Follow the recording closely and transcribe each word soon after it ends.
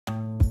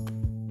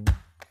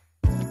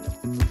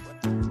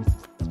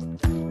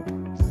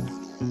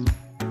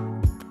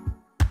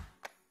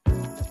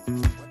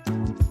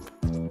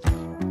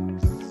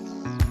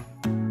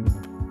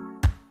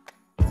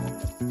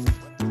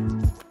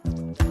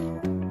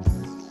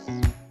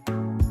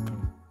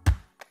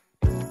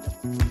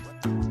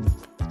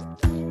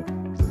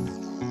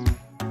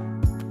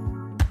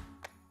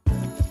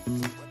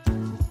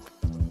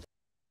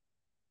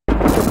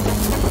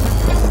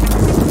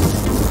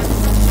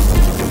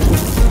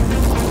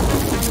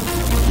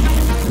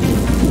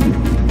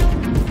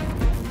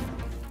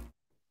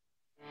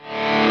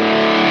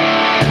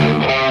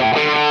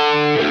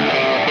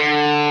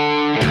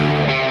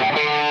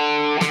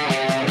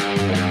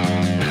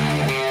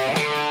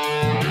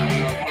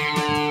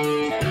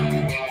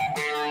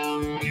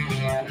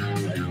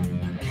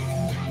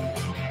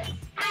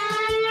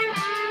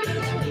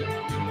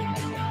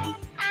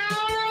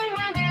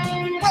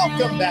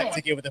Welcome back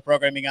to Get With The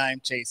Programming.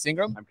 I'm Chase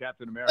Ingram. I'm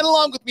Captain America. And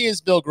along with me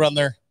is Bill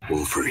Grumler.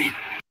 Wolverine.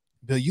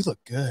 Bill, you look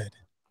good.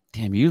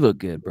 Damn, you look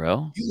good,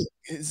 bro.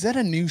 Is that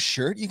a new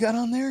shirt you got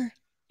on there?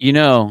 You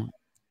know,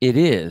 it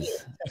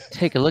is.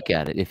 Take a look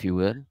at it, if you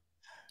would.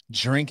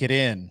 Drink it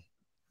in.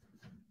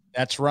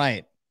 That's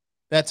right.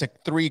 That's a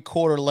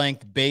 3/4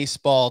 length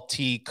baseball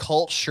tee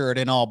cult shirt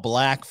in all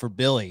black for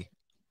Billy.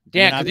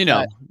 Yeah, because you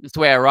know, that's the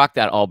way I rock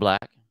that all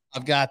black.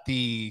 I've got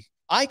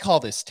I call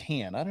this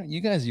tan.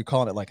 You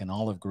calling it like an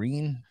olive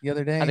green the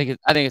other day? I think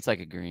it's like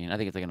a green. I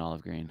think it's like an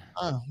olive green.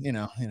 Oh,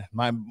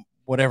 my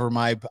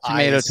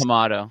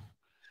tomato.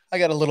 I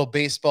got a little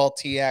baseball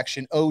tee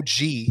action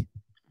OG.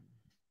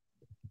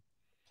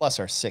 Plus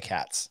our sick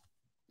hats.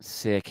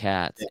 Sick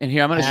hats. And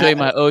here I'm going to show you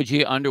my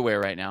OG underwear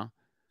right now.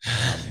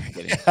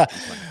 Yeah,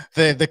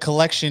 the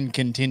collection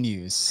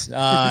continues.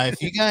 If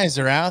you guys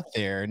are out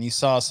there and you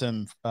saw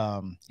some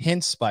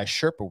hints by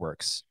Sherpa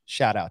Works,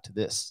 shout out to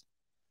this.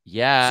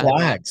 Yeah.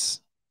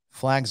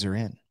 Flags are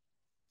in.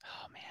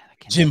 Oh man,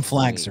 Gym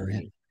flags are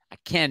in. I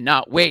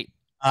cannot wait.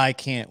 I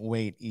can't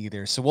wait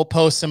either. So we'll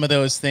post some of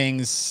those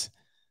things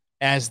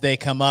as they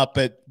come up,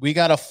 but we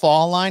got a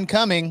fall line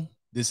coming.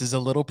 This is a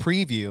little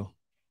preview.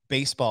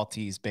 Baseball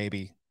tees,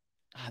 baby.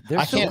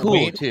 They're so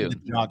cool too. The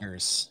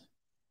joggers.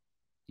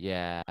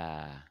 Yeah.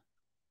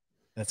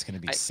 That's going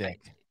to be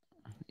sick.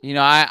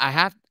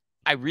 I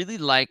really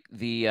like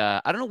the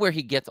I don't know where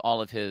he gets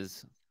all of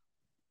his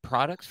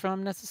products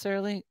from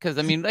necessarily, because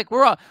I mean, like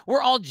we're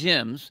all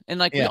gyms and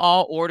like we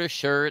all order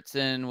shirts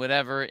and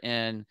whatever,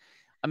 and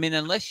I mean,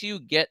 unless you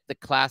get the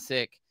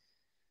classic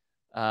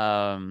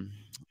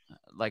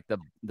like the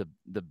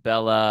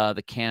Bella,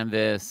 the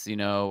canvas,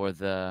 or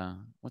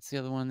what's the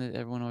other one that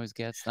everyone always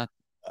gets? Not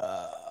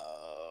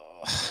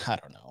I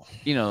don't know.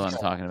 You know what I'm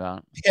talking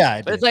about.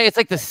 Yeah, but it's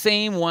like the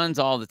same ones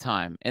all the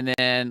time. And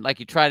then like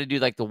you try to do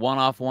like the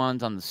one-off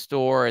ones on the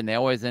store, and they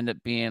always end up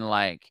being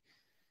like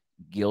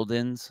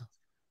Gildan's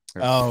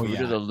or Fruit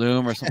of the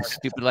Loom or something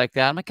stupid like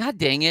that. I'm like, God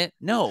dang it.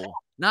 No,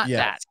 not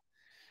that.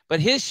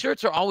 But his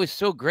shirts are always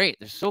so great.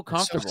 They're so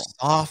comfortable. So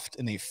soft,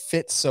 and they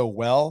fit so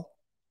well.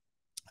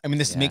 I mean,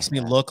 this makes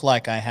me look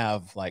like I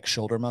have like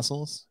shoulder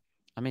muscles.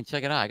 I mean,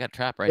 check it out. I got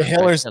Trap right there.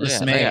 Hiller's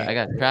dismay. I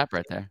got Trap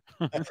right there.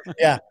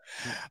 Yeah.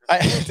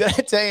 Did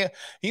I tell you,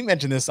 he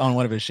mentioned this on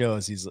one of his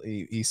shows.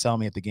 He saw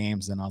me at the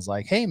games, and I was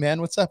like, hey,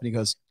 man, what's up? And he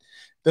goes,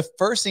 the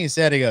first thing he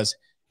said, he goes,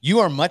 you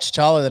are much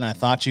taller than I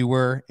thought you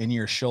were, and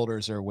your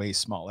shoulders are way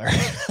smaller.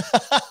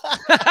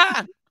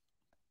 I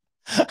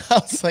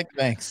was like,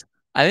 thanks.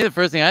 I think the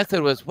first thing I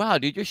said was, wow,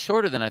 dude, you're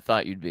shorter than I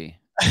thought you'd be.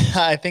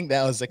 I think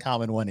that was the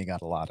common one he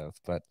got a lot of,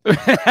 but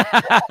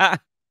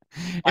it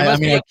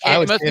must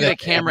be the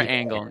camera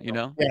angle,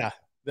 Yeah,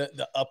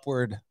 the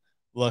upward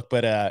look,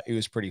 but it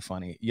was pretty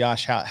funny.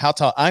 Yash, how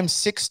tall? I'm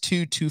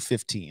 6'2",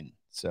 215.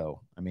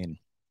 So I mean,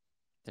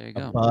 there you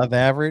go, above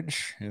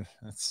average.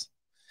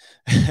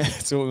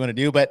 That's what we want to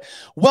do. But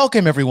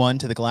welcome everyone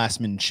to the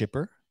Glassman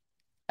Chipper,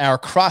 our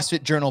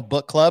CrossFit Journal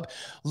book club.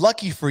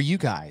 Lucky for you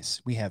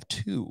guys, we have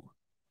two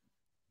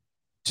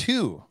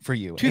for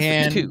you.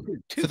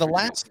 For the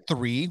last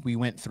 3, we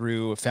went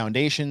through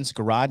Foundations,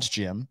 Garage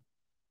Gym,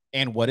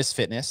 and What is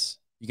Fitness.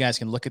 You guys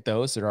can look at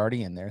those. They're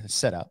already in there. They're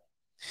set up.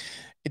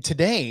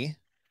 Today,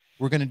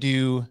 we're going to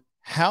do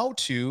how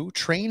to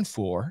train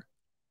for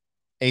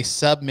a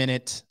sub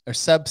 7-minute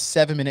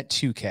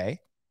 2K,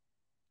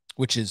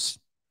 which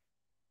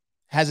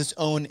has its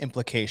own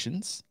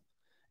implications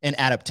and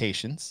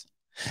adaptations.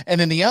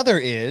 And then the other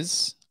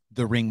is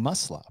the ring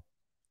muscle up.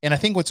 And I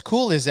think what's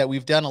cool is that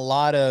we've done a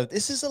lot of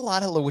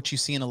what you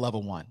see in a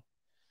level 1.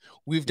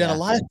 We've done a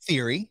lot of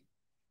theory,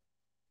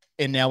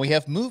 and now we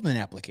have movement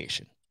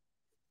application.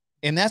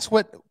 And that's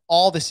what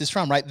all this is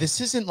from, right? This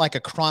isn't like a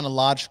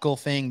chronological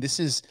thing. This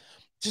is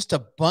just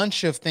a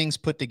bunch of things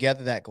put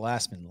together that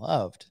Glassman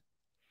loved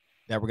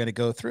that we're going to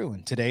go through.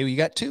 And today we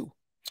got 2.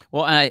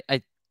 Well, I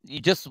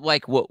just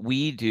like what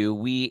we do,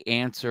 we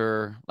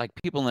answer like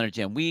people in our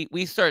gym.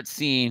 We start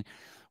seeing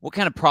what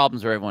kind of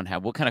problems are everyone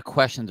having? What kind of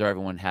questions are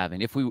everyone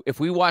having? If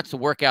we watch the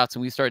workouts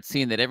and we start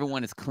seeing that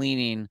everyone is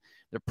cleaning,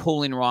 they're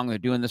pulling wrong, they're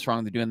doing this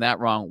wrong, they're doing that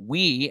wrong,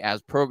 we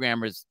as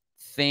programmers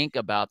think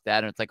about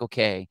that, and it's like,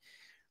 okay,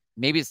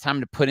 maybe it's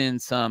time to put in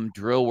some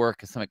drill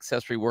work or some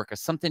accessory work or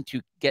something to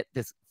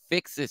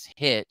fix this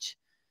hitch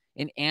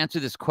and answer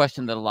this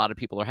question that a lot of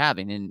people are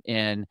having.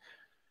 And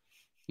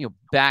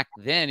back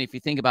then, if you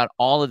think about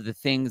all of the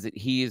things that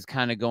he is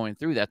kind of going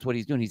through, that's what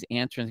he's doing. He's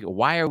answering,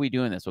 why are we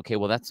doing this? Okay,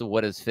 well, that's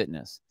what is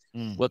fitness.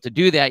 Well, to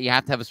do that, you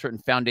have to have a certain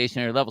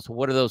foundational level. So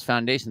what are those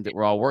foundations that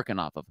we're all working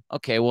off of?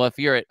 Okay, well, if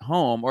you're at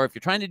home or if you're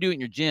trying to do it in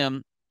your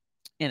gym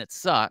and it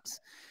sucks,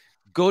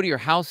 go to your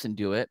house and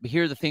do it. But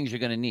here are the things you're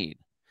going to need.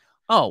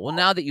 Oh, well,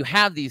 now that you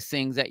have these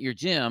things at your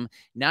gym,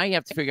 now you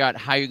have to figure out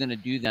how you're going to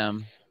do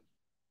them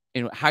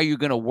and how you're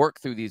going to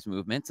work through these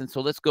movements. And so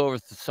let's go over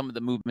some of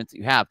the movements that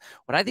you have.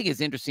 What I think is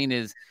interesting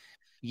is,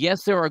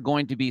 yes, there are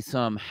going to be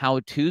some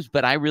how-tos,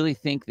 but I really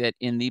think that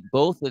in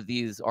both of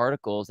these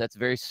articles, that's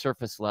very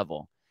surface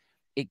level.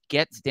 It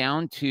gets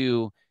down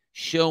to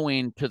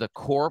showing to the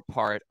core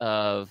part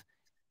of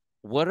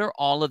what are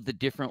all of the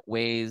different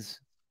ways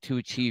to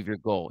achieve your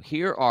goal?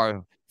 Here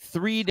are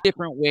 3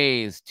 different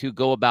ways to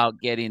go about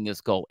getting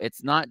this goal.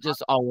 It's not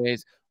just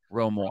always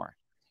row more.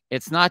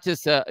 It's not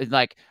just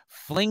like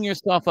fling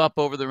yourself up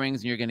over the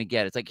rings and you're going to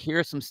get it. It's like, here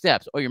are some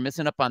steps. Oh, you're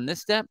missing up on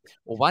this step.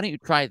 Well, why don't you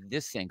try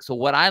this thing? So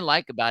what I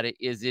like about it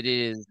is it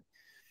is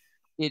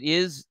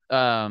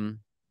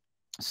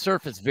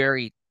surface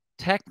very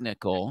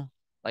technical,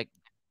 like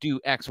do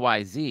X,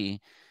 Y, Z,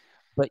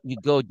 but you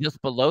go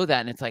just below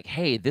that and it's like,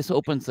 hey, this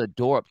opens the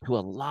door up to a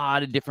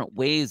lot of different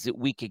ways that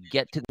we could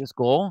get to this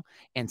goal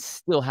and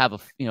still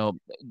have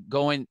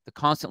going the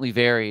constantly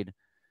varied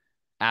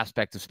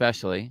aspect,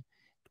 especially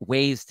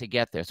ways to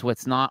get there. So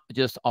it's not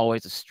just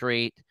always a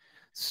straight,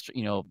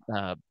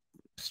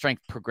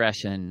 strength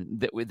progression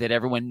that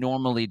everyone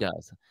normally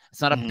does.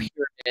 It's not a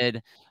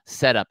pyramid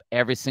setup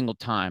every single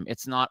time.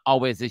 It's not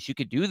always this. You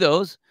could do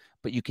those,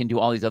 but you can do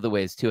all these other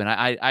ways too. And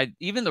I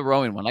even the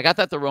rowing one, like I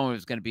thought the rowing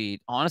was going to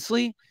be,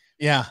 honestly.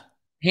 Yeah.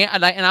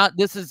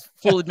 This is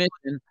full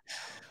admission.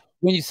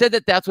 When you said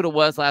that that's what it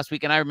was last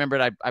week, and I remembered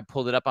I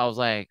pulled it up, I was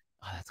like,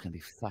 oh, that's going to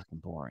be fucking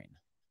boring.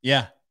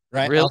 Yeah.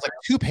 Right. Really? I was like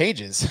 2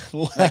 pages.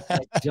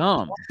 like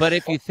dumb. But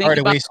if you think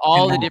about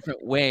all the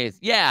different ways,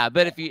 yeah.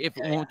 But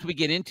once we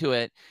get into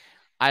it,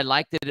 I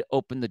like that it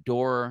opened the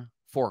door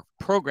for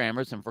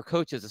programmers and for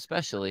coaches,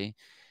 especially.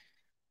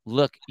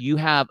 Look, you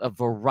have a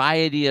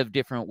variety of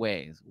different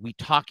ways. We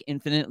talk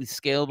infinitely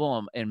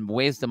scalable and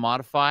ways to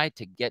modify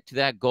to get to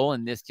that goal.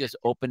 And this just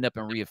opened up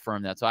and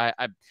reaffirmed that. So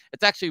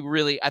it's actually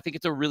really, I think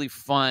it's a really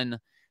fun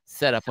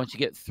setup once you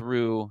get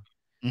through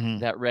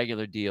that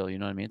regular deal. You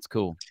know what I mean? It's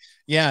cool.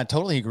 Yeah, I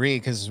totally agree.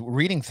 Because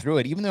reading through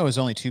it, even though it was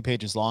only 2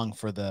 pages long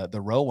for the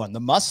row one, the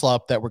muscle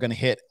up that we're going to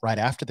hit right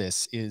after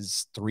this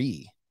is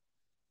 3,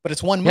 but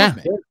it's one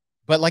movement.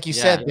 But like you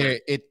said,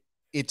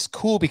 it's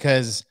cool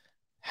because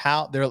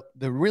how there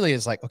really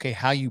is like, okay,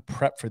 how you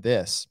prep for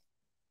this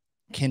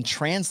can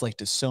translate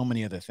to so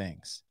many other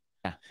things.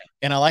 Yeah.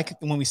 And I like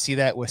when we see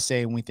that with,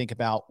 say, when we think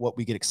about what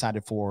we get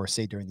excited for,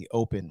 say during the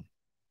open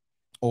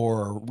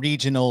or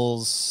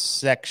regionals,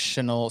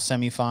 sectional,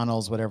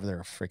 semifinals, whatever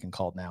they're freaking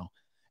called now.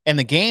 And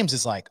the games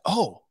is like,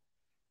 oh,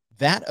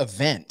 that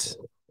event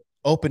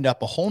opened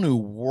up a whole new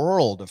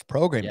world of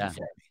programming for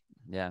me.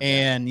 Yeah.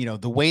 And,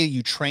 the way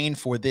you train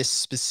for this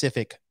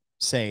specific,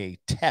 say,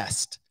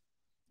 test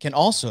can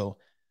also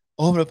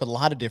open up a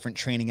lot of different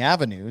training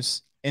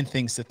avenues and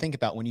things to think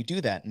about when you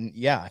do that. And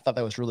yeah, I thought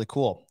that was really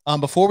cool.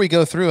 Before we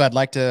go through, I'd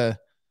like to,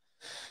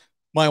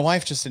 my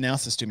wife just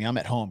announced this to me. I'm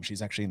at home.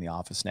 She's actually in the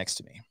office next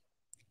to me.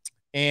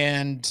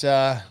 And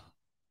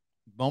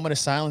moment of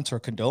silence or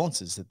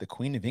condolences that the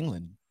Queen of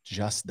England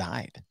just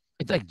died.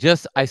 It's like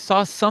I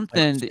saw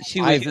something that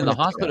she was in the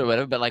hospital or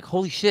whatever, but like,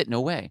 holy shit,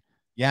 no way.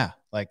 Yeah.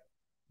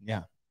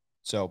 Yeah.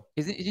 So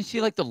isn't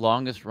she like the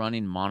longest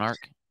running monarch?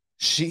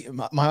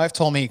 My wife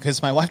told me,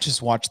 because my wife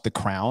just watched The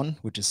Crown,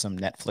 which is some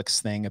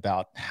Netflix thing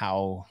about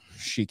how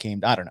she came.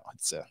 I don't know.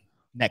 It's a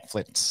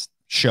Netflix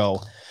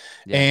show.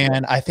 Yeah.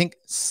 And I think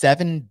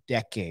 7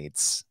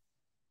 decades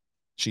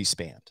she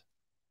spanned.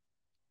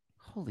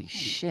 Holy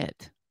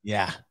shit.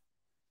 Yeah.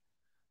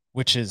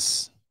 Which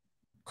is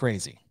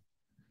crazy.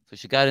 So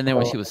she got in there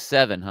when she was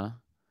 7, huh?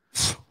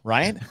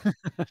 Right?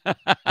 Like,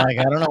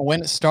 I don't know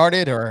when it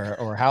started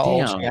or how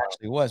old she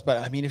actually was.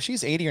 But I mean, if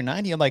she's 80 or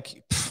 90, I'm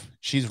like,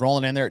 she's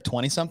rolling in there at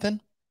 20 something.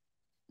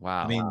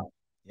 Wow. I mean,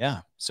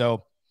 yeah.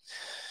 So,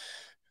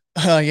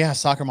 yeah,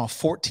 soccer mom,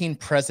 14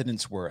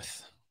 presidents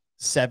worth,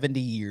 70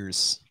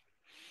 years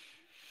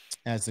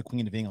as the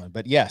Queen of England.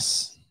 But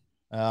yes,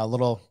 a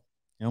little,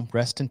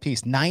 rest in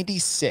peace.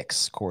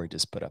 96, Corey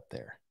just put up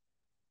there.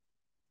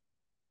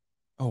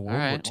 Oh,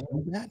 World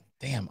War II, that?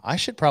 Damn, I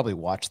should probably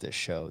watch this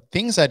show.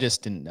 Things I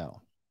just didn't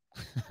know.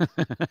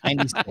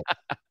 96.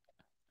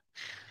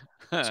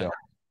 So,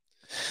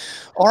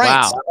 all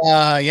right.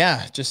 Wow.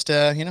 Yeah, just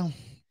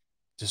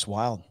just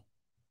wild.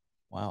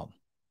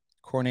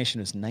 Coronation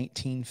was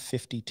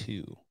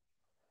 1952.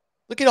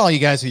 Look at all you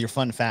guys with your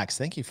fun facts.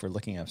 Thank you for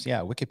looking up.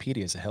 Yeah,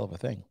 Wikipedia is a hell of a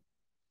thing.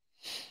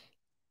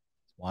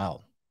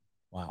 Wow.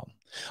 All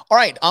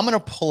right, I'm going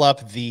to pull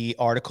up the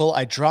article.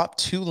 I dropped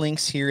 2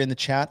 links here in the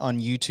chat on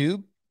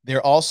YouTube.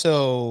 They're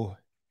also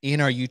in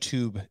our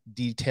YouTube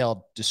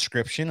detailed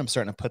description. I'm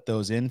starting to put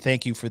those in.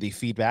 Thank you for the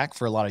feedback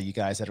for a lot of you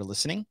guys that are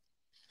listening.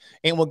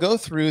 And we'll go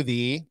through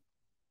the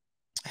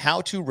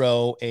how to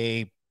row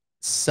a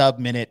sub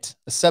 7 minute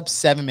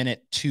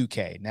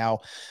 2K. Now,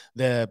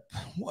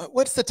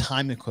 what's the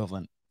time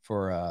equivalent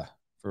for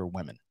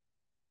women?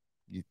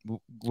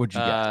 Would you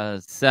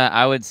guess?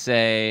 I would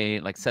say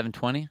like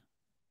 7:20.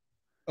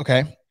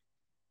 Okay.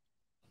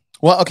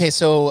 Well, okay.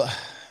 So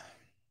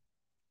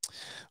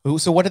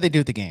what do they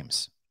do at the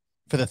games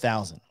for the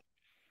 1,000?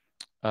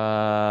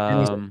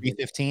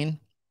 3:15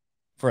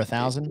 for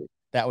 1,000.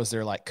 That was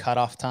their like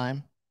cutoff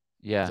time.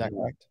 Yeah. Is that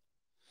correct?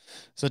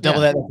 So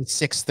double that,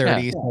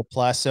 6:30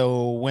 plus.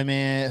 So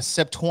women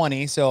sub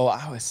 20. So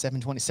I was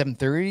 7:20,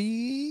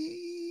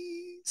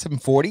 7:30,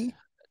 7:40.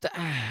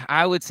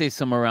 I would say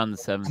somewhere around the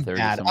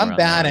 7:30. I'm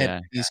bad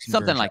at these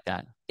something like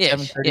that.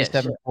 7:30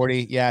 to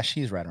 7:40. Yeah,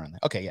 she's right around there.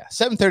 Okay, yeah,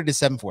 7:30 to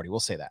 7:40. We'll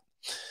say that.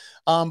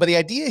 But the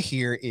idea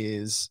here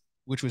is,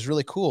 which was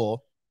really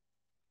cool,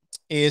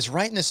 is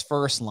right in this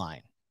first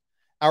line.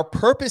 Our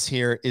purpose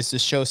here is to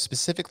show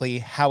specifically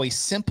how a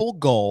simple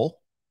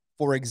goal,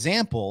 for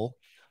example,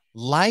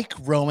 like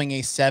rowing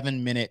a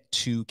 7-minute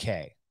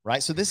 2K,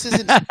 right? So this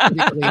isn't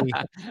specifically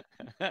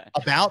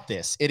about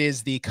this. It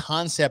is the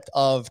concept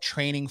of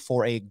training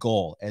for a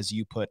goal, as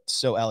you put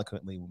so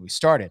eloquently when we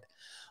started.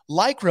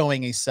 Like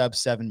rowing a sub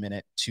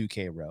 7-minute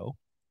 2K row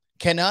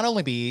can not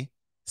only be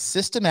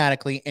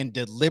systematically and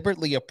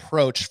deliberately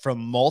approached from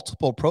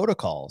multiple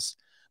protocols,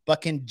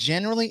 but can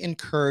generally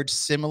encourage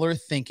similar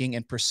thinking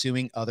and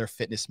pursuing other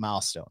fitness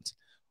milestones.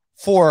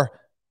 For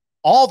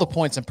all the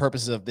points and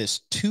purposes of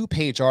this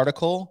 2-page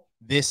article,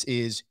 this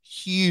is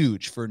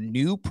huge for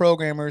new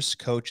programmers,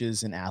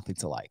 coaches, and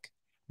athletes alike.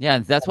 Yeah,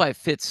 and that's why it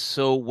fits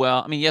so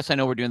well. I mean, yes, I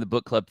know we're doing the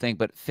book club thing,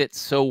 but it fits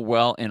so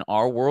well in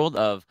our world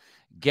of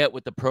get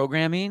with the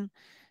programming,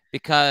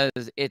 because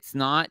it's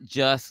not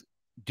just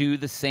do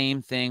the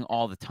same thing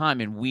all the time.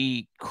 And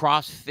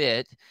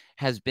CrossFit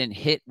has been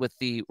hit with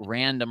the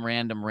random,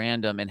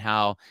 and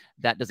how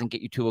that doesn't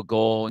get you to a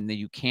goal, and that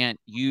you can't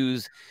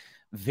use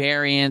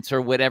variance or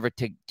whatever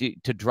to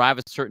drive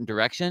a certain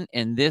direction.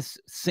 And this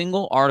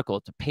single article,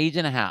 it's a page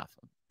and a half,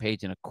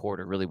 page and a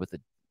quarter, really, with a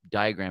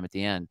diagram at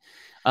the end,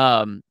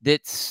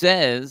 that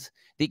says,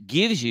 that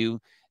gives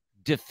you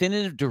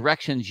definitive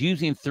directions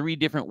using 3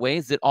 different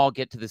ways that all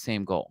get to the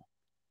same goal.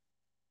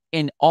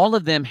 And all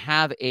of them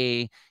have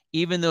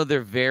even though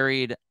they're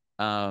varied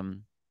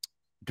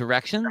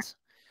directions,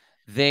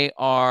 they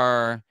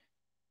are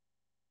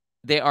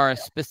a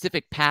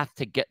specific path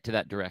to get to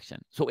that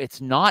direction. So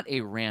it's not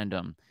a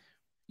random,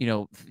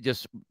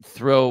 just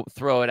throw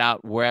it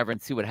out wherever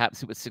and see what happens,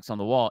 see what sticks on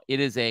the wall. It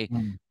is a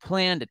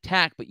planned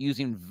attack, but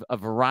using a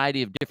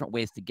variety of different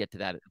ways to get to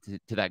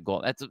that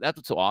goal. That's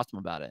what's so awesome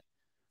about it.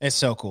 It's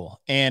so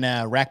cool. And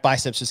Rack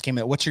Biceps just came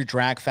out. What's your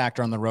drag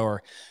factor on the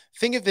rower?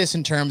 Think of this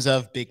in terms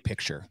of big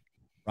picture,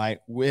 right?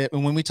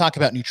 When we talk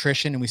about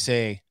nutrition and we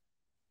say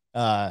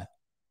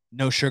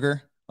no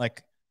sugar,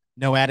 like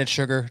no added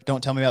sugar,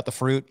 don't tell me about the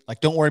fruit,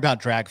 like don't worry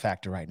about drag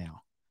factor right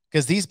now.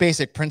 Because these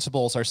basic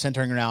principles are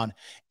centering around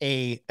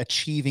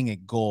achieving a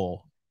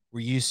goal.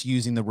 We're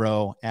using the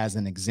row as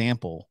an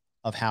example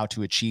of how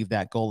to achieve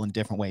that goal in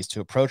different ways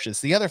to approach this.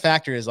 The other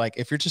factor is, like,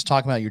 if you're just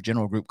talking about your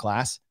general group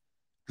class,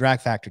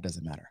 drag factor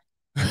doesn't matter.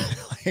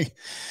 Like,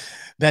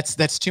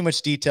 that's too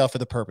much detail for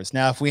the purpose.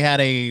 Now, if we had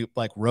a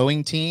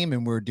rowing team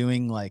and we're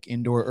doing like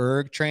indoor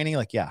erg training,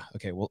 like, yeah,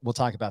 okay, we'll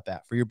talk about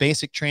that. For your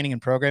basic training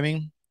and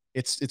programming,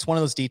 it's one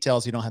of those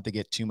details you don't have to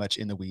get too much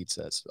in the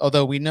weeds,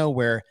 although we know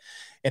where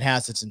it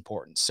has its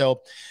importance.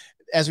 So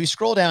as we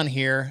scroll down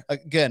here,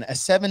 again, a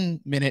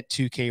 7-minute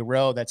 2K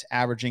row, that's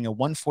averaging a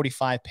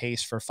 1:45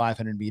 pace for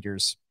 500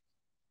 meters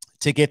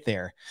to get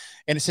there.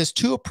 And it says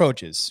 2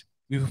 approaches.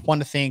 We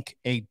want to think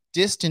a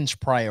distance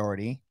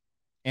priority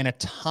and a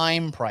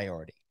time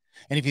priority.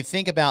 And if you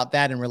think about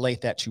that and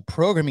relate that to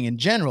programming in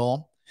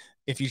general,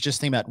 if you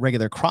just think about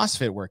regular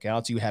CrossFit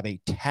workouts, you have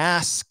a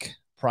task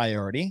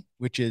priority,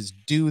 which is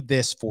do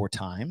this for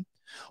time,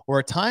 or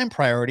a time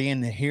priority,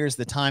 and here's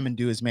the time and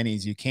do as many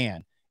as you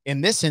can.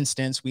 In this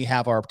instance, we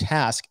have our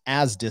task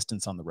as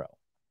distance on the row.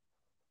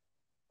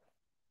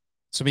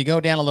 So we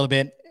go down a little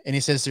bit, and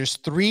he says there's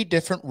 3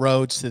 different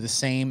roads to the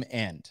same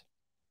end.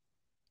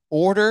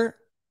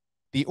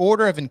 The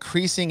order of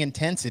increasing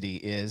intensity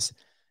is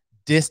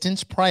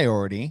distance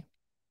priority,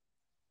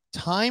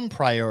 time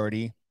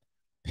priority,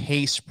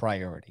 pace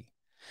priority.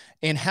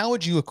 And how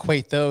would you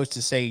equate those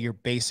to, say, your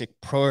basic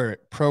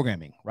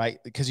programming, right?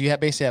 Because you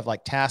basically have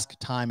like task,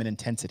 time, and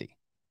intensity.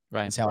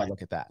 Right. That's how I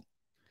look at that.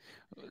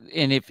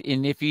 And if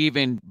you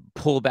even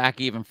pull back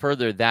even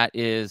further, that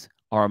is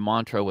our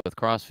mantra with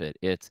CrossFit.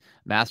 It's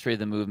mastery of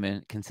the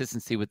movement,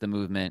 consistency with the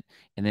movement,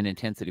 and then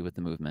intensity with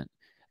the movement.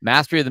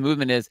 Mastery of the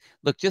movement is,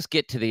 look, just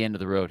get to the end of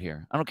the road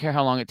here. I don't care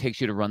how long it takes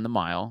you to run the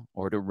mile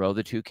or to row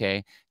the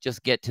 2K.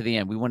 Just get to the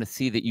end. We want to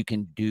see that you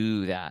can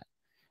do that.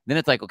 Then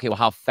it's like, okay, well,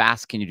 how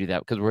fast can you do that?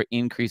 Because we're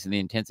increasing the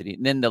intensity.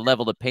 And then the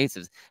level of pace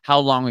is, how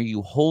long are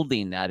you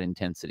holding that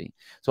intensity?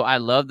 So I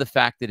love the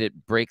fact that it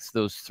breaks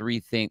those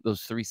 3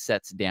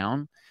 sets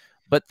down,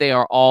 but they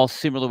are all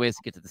similar ways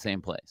to get to the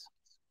same place.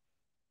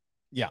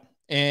 Yeah.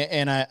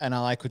 And I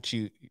like what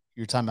you're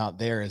talking about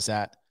there, is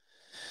that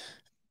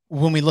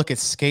when we look at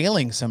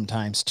scaling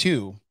sometimes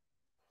too,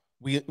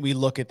 we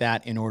look at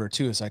that in order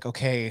too. It's like,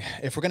 okay,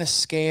 if we're going to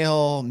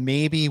scale,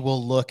 maybe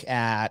we'll look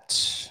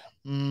at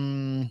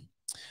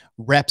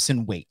reps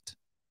and weight,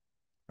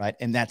 right?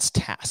 And that's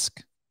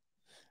task.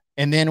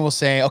 And then we'll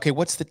say, okay,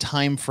 what's the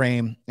time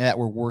frame that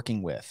we're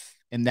working with?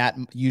 And that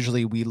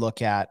usually we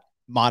look at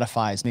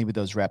modifies maybe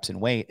those reps and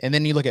weight. And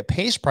then you look at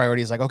pace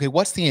priorities, like, okay,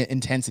 what's the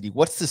intensity?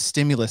 What's the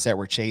stimulus that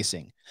we're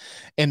chasing?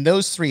 And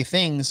those 3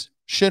 things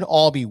should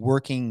all be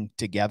working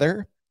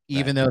together,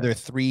 even though they're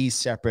 3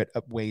 separate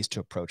ways to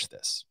approach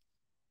this.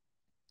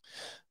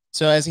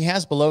 So as he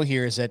has below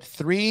here is that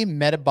 3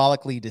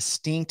 metabolically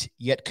distinct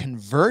yet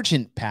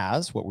convergent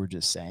paths, what we're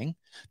just saying,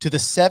 to the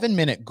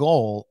 7-minute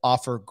goal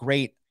offer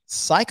great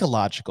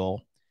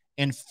psychological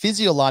and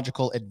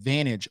physiological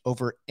advantage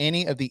over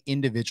any of the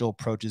individual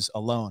approaches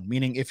alone.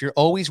 Meaning, if you're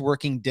always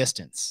working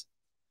distance,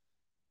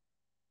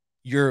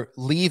 you're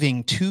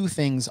leaving two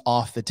things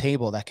off the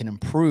table that can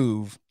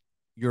improve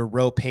your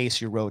row pace,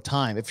 your row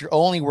time. If you're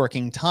only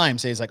working time,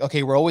 say it's like,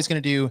 okay, we're always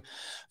going to do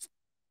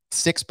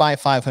 6 by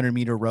 500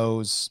 meter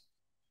rows,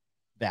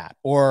 that,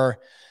 or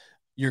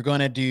you're going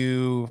to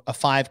do a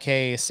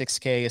 5K, a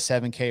 6K, a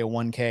 7K, a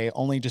 1K,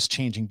 only just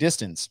changing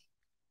distance.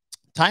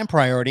 Time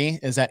priority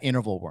is that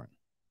interval one,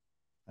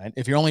 right?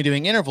 If you're only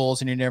doing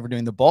intervals and you're never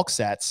doing the bulk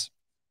sets,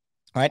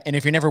 right? And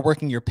if you're never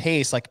working your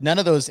pace, like none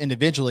of those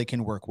individually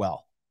can work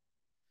well.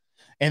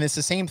 And it's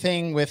the same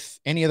thing with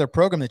any other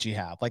program that you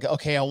have. Like,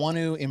 okay, I want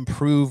to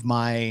improve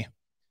my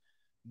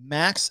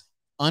max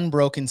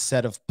unbroken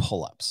set of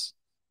pull-ups.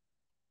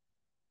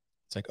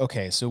 It's like,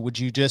 okay, so would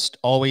you just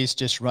always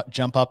just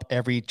jump up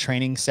every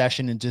training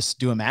session and just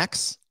do a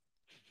max?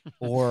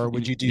 Or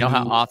would you do, you know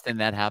how often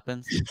that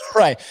happens?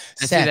 Right.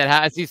 I see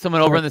that. I see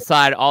someone over on the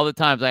side all the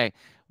time. Like,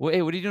 well,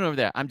 hey, what are you doing over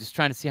there? I'm just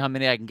trying to see how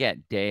many I can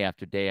get day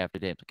after day after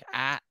day. It's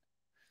like,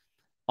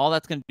 all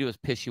that's going to do is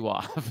piss you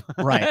off.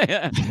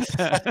 Right.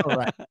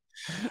 Right.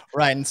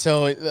 Right. And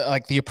so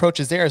like the approach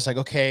is there. It's like,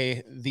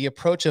 okay, the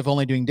approach of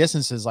only doing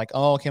distances, like,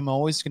 oh, okay, I'm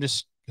always going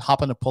to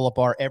hop on a pull-up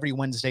bar every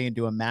Wednesday and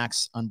do a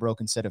max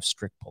unbroken set of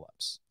strict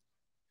pull-ups.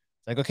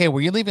 It's like, okay,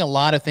 well, you're leaving a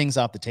lot of things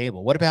off the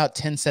table. What about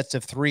 10 sets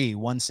of 3,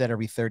 1 set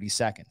every 30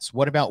 seconds?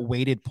 What about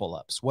weighted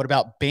pull-ups? What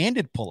about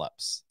banded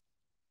pull-ups?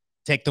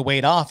 Take the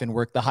weight off and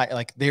work the high.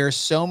 Like, there are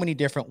so many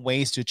different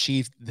ways to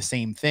achieve the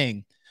same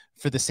thing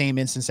for the same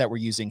instance that we're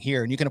using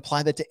here. And you can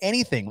apply that to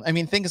anything. I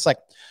mean, things like,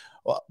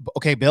 well,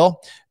 okay, Bill,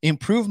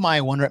 improve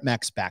my 1 rep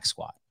max back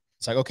squat.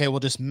 It's like, okay, we'll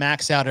just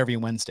max out every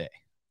Wednesday.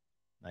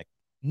 Like,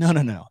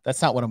 no.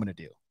 That's not what I'm going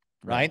to do.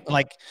 Right.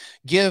 Like,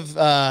 give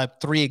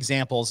 3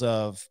 examples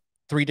of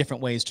 3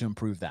 different ways to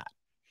improve that.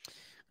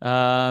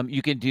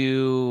 You can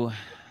do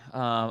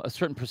a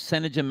certain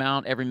percentage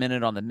amount every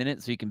minute on the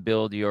minute, so you can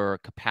build your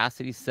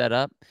capacity set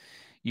up.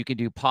 You can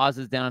do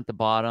pauses down at the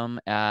bottom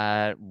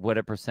at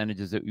whatever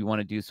percentages that you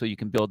want to do, so you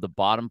can build the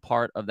bottom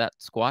part of that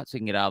squat so you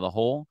can get out of the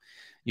hole.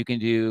 You can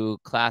do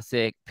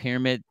classic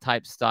pyramid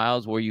type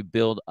styles where you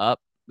build up,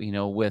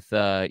 with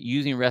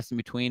using rest in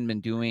between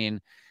and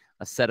doing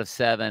a set of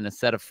 7, a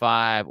set of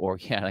 5, or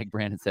like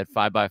Brandon said,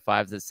 5 by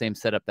 5 is the same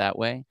setup that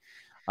way.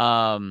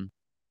 I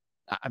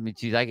mean,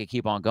 geez, I could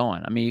keep on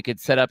going. I mean, you could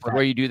set up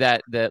where you do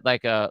that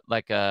like a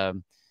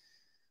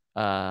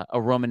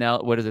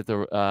Romanel. What is it?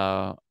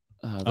 The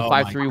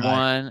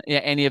 5-3-1. Yeah,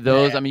 any of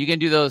those. Yeah. I mean, you can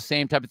do those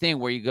same type of thing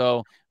where you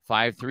go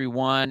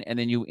 5-3-1, and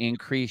then you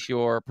increase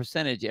your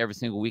percentage every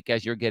single week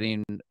as you're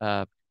getting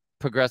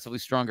progressively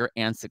stronger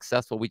and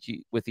successful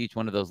with each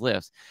one of those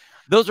lifts.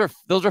 Those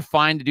are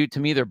fine to do. To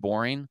me, they're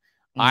boring.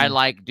 I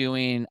love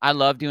doing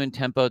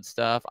tempoed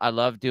stuff. I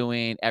love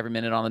doing every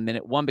minute on the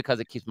minute. One, because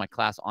it keeps my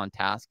class on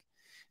task,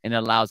 and it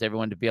allows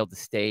everyone to be able to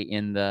stay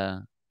in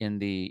the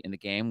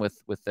game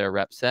with their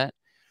rep set.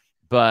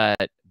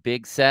 But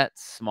big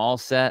sets, small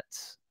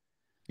sets.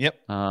 Yep.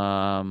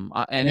 And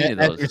any of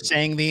those. You're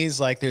saying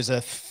these, like, there's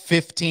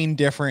 15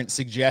 different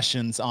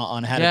suggestions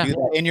on how to do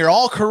that, and you're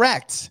all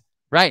correct.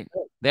 Right.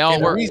 They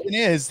all work. The reason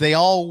is they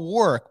all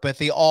work, but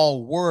they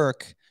all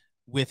work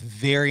with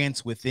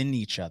variance within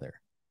each other.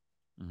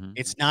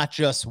 It's not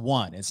just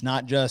one. It's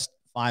not just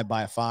 5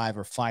 by 5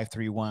 or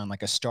 5-3-1,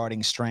 like a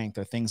starting strength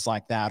or things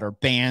like that, or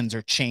bands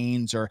or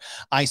chains or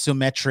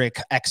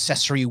isometric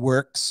accessory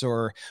works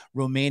or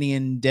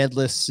Romanian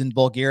deadlifts and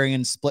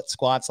Bulgarian split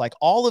squats. Like,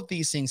 all of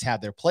these things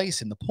have their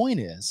place. And the point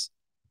is,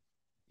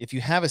 if you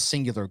have a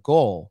singular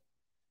goal,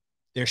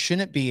 there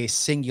shouldn't be a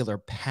singular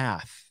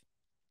path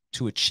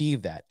to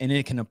achieve that. And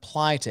it can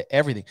apply to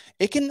everything.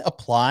 It can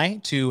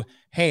apply to,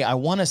 hey, I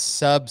want a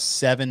sub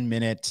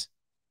 7-minute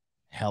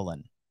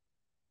Helen,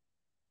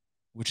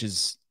 which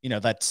is,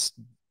 that's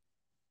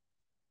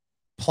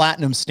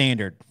platinum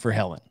standard for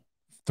Helen.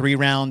 3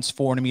 rounds,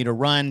 400-meter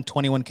run,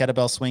 21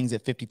 kettlebell swings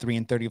at 53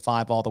 and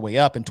 35 all the way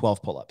up, and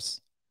 12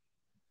 pull-ups.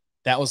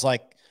 That was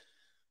like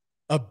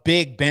a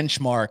big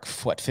benchmark,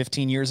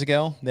 15 years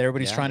ago that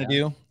everybody's trying to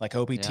do? Like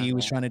OPT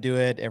was trying to do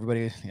it.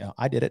 Everybody,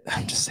 I did it.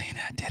 I'm just saying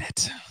I did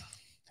it.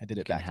 I did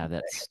it back. Have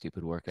that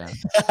stupid workout.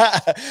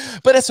 But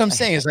that's what I'm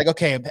saying. It's like,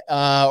 okay,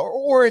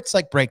 or it's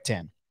like break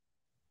 10.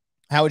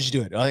 How would you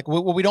do it? Like,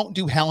 well, we don't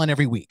do Helen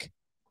every week.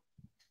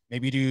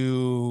 Maybe you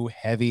do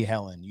heavy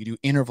Helen. You do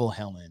interval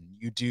Helen.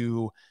 You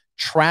do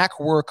track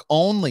work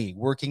only,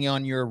 working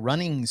on your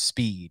running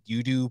speed.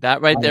 You do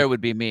that right there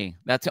would be me.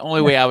 That's the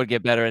only way I would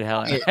get better at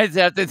Helen. I just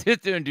have to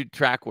sit there and do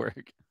track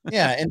work.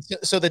 Yeah. And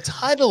so the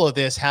title of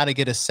this, how to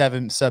get a sub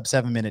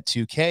 7-minute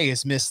 2K,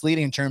 is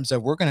misleading in terms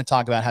of, we're going to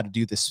talk about how to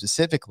do this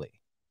specifically.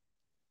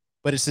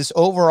 But it's this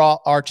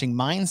overall arching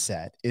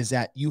mindset, is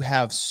that you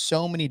have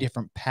so many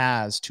different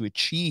paths to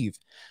achieve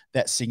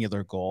that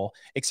singular goal,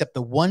 except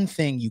the one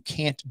thing you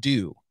can't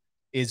do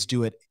is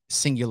do it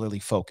singularly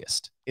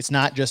focused. It's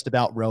not just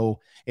about row.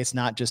 It's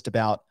not just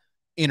about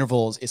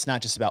intervals. It's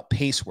not just about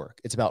pace work.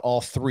 It's about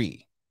all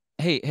 3.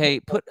 Hey,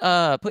 put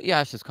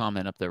Yash's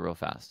comment up there real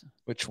fast.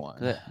 Which one?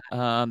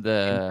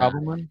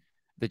 The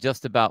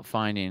just about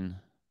finding.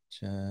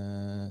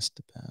 Just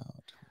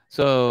about.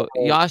 So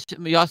Yash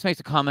makes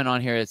a comment on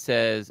here. It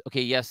says,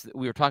 okay, yes,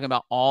 we were talking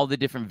about all the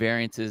different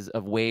variances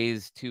of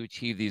ways to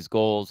achieve these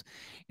goals,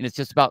 and it's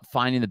just about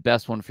finding the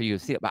best one for you.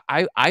 See, but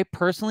I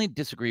personally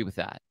disagree with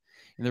that.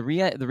 And the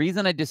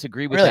reason I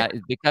disagree with that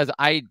is because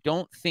I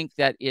don't think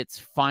that it's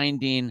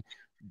finding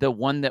the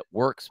one that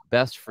works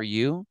best for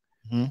you.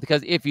 Mm-hmm.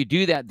 Because if you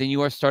do that, then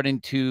you're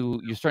starting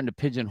to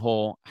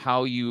pigeonhole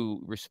how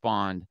you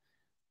respond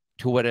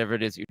to whatever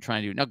it is you're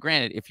trying to do. Now,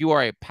 granted, if you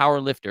are a power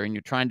lifter and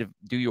you're trying to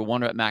do your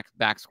 1 rep max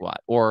back squat,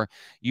 or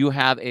you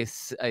have a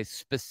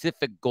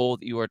specific goal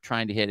that you are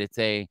trying to hit, it's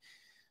a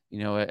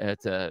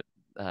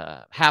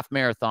half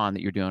marathon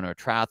that you're doing, or a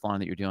triathlon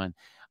that you're doing,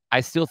 I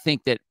still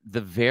think that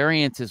the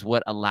variance is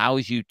what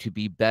allows you to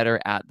be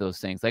better at those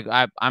things. Like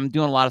I'm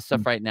doing a lot of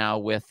stuff right now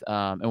with,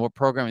 and we're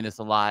programming this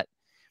a lot,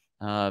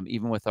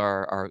 even with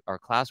our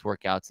class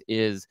workouts,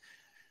 is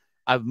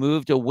I've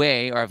moved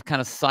away, or I've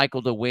kind of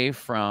cycled away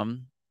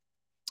from,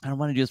 I don't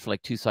want to do this for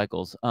like 2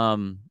 cycles,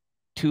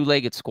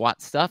 two-legged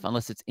squat stuff,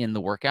 unless it's in the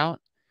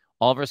workout.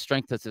 All of our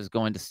strength tests is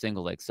going to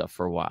single leg stuff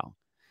for a while.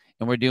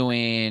 And we're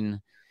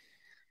doing,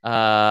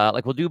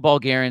 like we'll do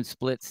Bulgarian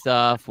split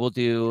stuff. We'll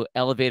do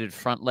elevated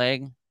front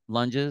leg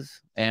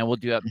lunges, and we'll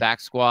do a back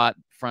squat,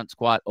 front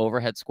squat,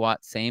 overhead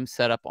squat, same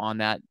setup on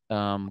that,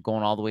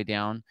 going all the way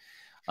down.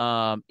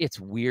 It's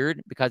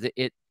weird because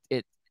it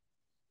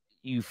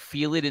you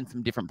feel it in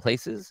some different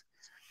places,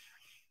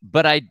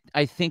 but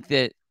I think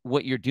that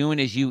what you're doing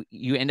is you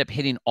end up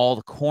hitting all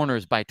the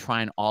corners by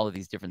trying all of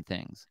these different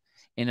things,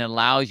 and it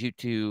allows you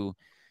to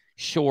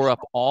shore up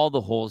all the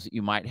holes that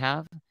you might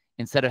have,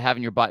 instead of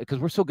having your body, because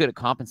we're so good at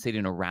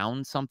compensating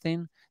around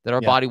something that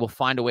our body will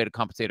find a way to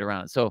compensate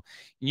around it. So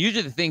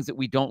usually the things that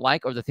we don't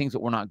like are the things that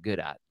we're not good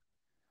at.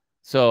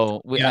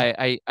 So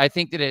I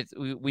think that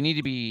we need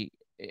to be,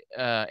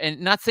 and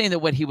not saying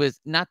that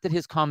not that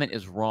his comment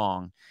is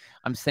wrong.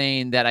 I'm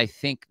saying that I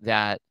think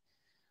that,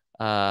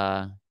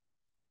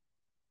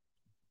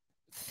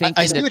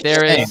 thinking that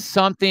there is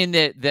something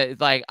that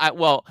like,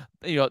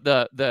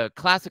 the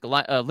classic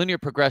linear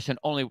progression,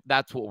 only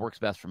that's what works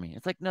best for me.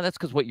 It's like, no, that's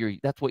because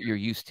that's what you're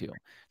used to.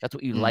 That's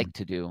what you like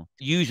to do.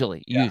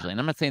 Usually. And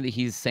I'm not saying that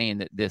he's saying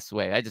that this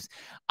way.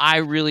 I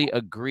really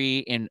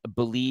agree and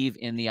believe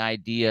in the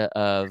idea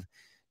of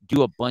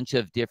do a bunch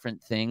of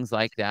different things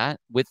like that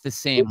with the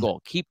same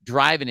goal. Keep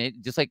driving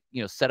it, just like,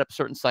 set up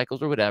certain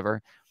cycles or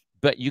whatever.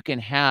 But you can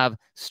have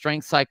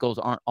strength cycles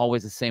aren't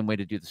always the same way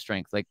to do the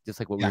strength, just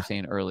like what we were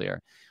saying earlier.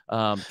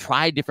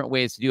 Try different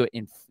ways to do it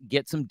and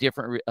get some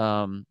different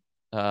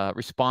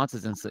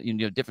responses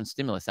and different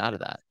stimulus out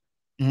of that.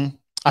 Mm-hmm.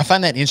 I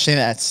find that interesting.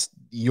 That's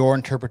your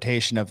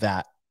interpretation of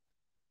that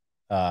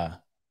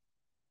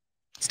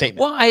statement.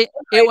 Well,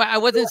 I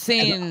wasn't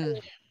saying.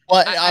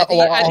 Well,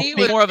 I think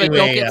it was more of a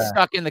don't get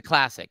stuck in the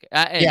classic.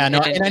 And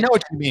I know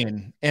what you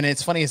mean. And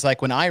it's funny. It's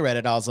like when I read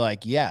it, I was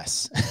like,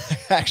 yes,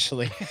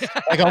 actually,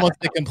 like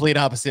almost the complete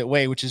opposite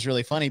way, which is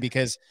really funny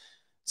because,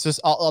 so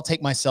I'll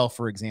take myself,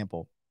 for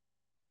example.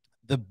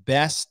 The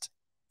best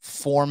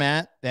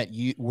format that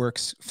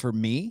works for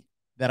me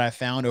that I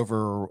found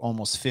over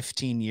almost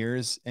 15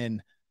 years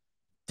and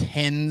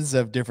tens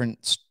of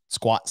different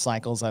squat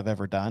cycles I've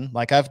ever done.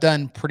 Like I've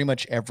done pretty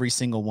much every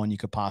single one you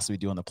could possibly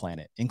do on the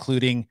planet,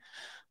 including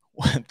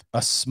a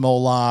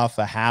Smoloff,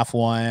 a half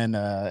one,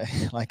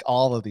 like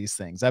all of these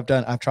things. I've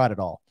tried it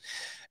all.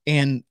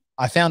 And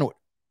I found what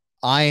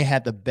I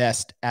had the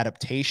best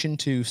adaptation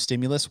to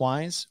stimulus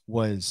wise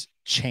was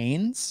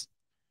chains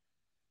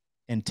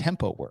and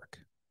tempo work.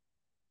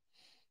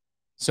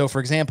 So for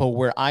example,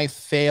 where I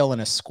fail in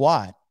a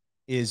squat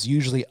is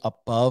usually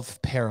above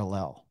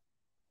parallel.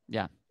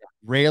 Yeah.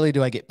 Rarely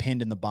do I get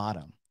pinned in the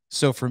bottom.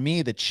 So for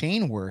me, the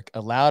chain work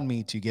allowed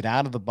me to get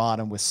out of the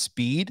bottom with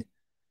speed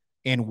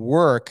and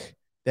work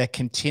that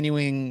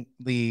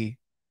continually.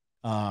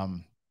 How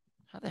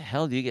the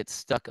hell do you get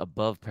stuck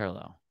above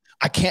parallel?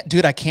 I can't,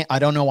 dude. I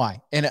don't know why.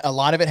 And a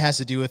lot of it has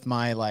to do with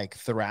my like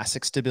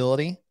thoracic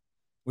stability,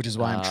 which is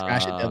why I'm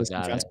trash at deadlifts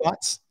and front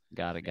squats.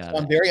 Got it.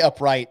 I'm very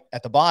upright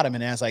at the bottom.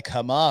 And as I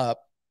come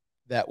up,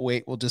 that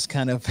weight will just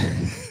kind of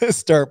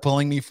start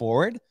pulling me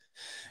forward.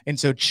 And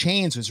so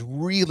chains was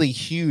really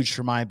huge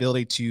for my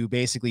ability to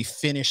basically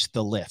finish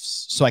the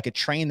lifts. So I could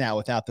train that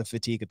without the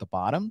fatigue at the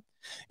bottom.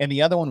 And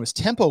the other one was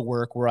tempo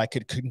work, where I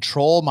could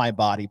control my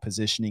body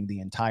positioning the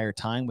entire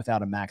time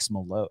without a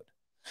maximal load.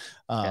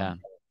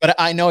 But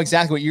I know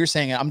exactly what you're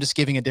saying. I'm just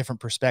giving a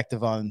different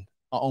perspective on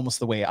almost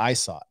the way I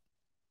saw it.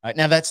 Right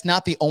now, that's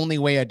not the only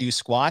way I do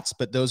squats,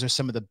 but those are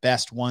some of the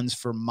best ones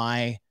for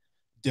my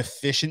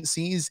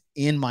deficiencies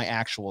in my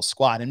actual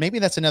squat. And maybe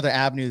that's another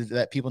avenue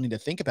that people need to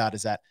think about,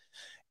 is that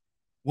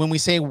when we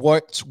say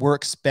what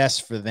works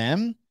best for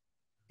them,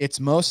 it's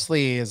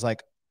mostly is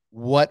like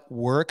what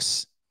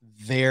works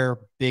their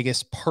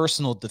biggest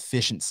personal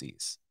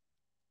deficiencies.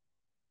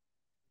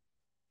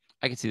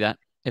 I can see that.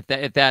 If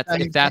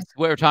that's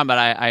what we're talking about,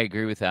 I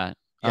agree with that.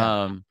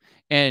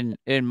 And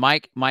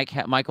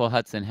Michael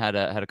Hudson had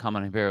a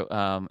comment here.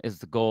 Is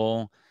the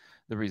goal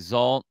the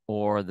result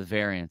or the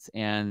variance?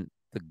 And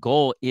the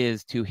goal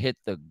is to hit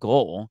the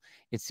goal.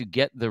 It's to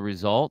get the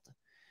result.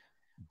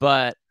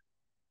 But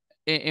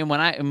and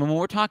when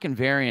we're talking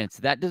variance,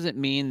 that doesn't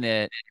mean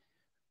that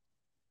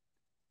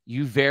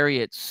you vary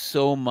it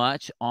so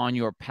much on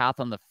your path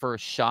on the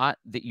first shot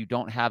that you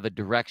don't have a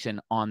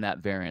direction on that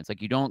variance.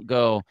 Like you don't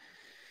go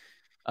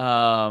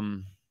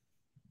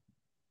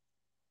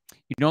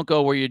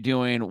where you're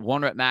doing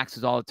 1 rep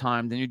maxes all the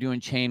time, then you're doing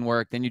chain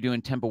work, then you're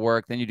doing tempo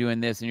work, then you're doing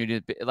this, and you're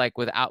doing like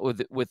with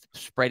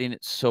spreading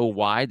it so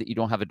wide that you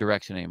don't have a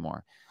direction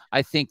anymore.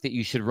 I think that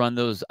you should run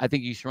those. I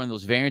think you should run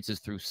those variances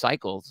through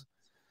cycles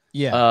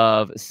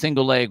of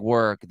single leg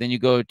work. Then you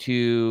go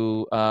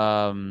to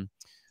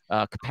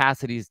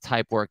capacities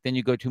type work. Then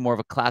you go to more of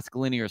a classic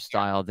linear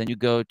style. Then you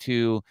go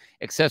to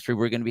accessory.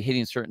 We're going to be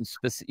hitting certain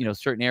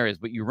certain areas,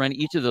 but you run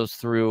each of those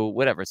through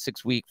whatever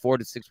 4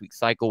 to 6 week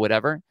cycle,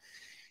 whatever.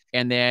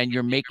 And then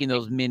you're making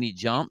those mini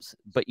jumps,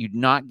 but you're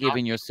not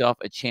giving yourself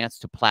a chance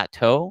to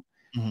plateau.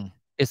 Mm-hmm.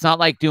 It's not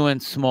like doing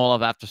small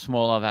of after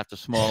small of after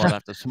small of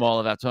after small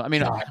of after. I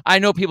mean, I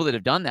know people that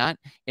have done that,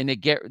 and they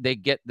get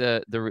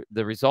the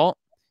result.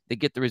 They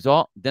get the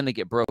result, then they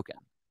get broken.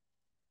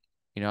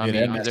 You know, I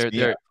mean,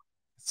 they're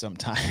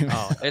sometimes.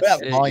 Oh,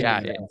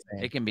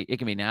 it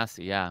can be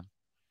nasty. Yeah.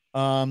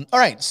 All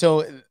right.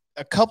 So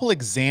a couple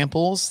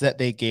examples that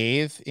they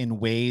gave in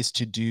ways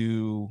to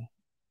do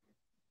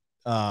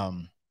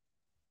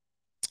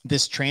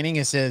this training.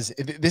 It says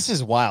this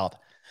is wild.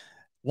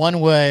 One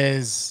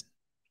was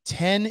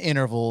 10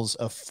 intervals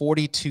of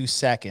 42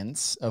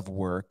 seconds of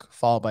work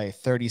followed by a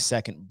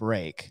 30-second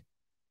break,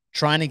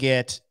 trying to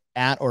get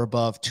at or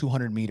above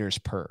 200 meters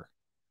per.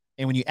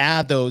 And when you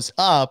add those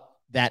up,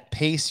 that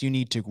pace you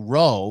need to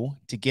row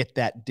to get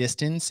that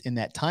distance in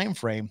that time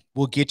frame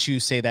will get you,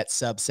 say, that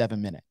sub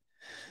 7 minute.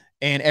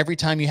 And every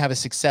time you have a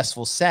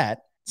successful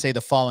set, say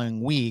the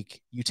following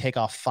week, you take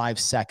off 5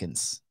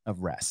 seconds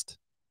of rest.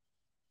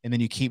 And then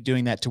you keep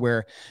doing that to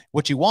where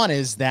what you want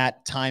is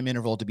that time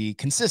interval to be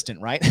consistent,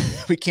 right?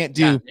 We can't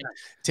do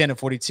 10 to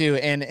 42.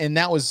 And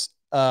that was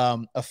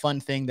a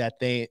fun thing that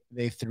they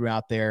threw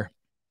out there.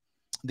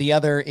 The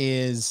other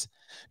is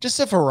just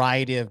a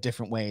variety of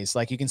different ways.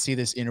 Like you can see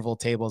this interval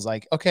table is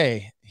like,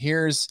 okay,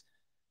 here's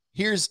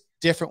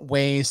different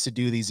ways to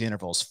do these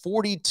intervals.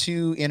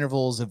 42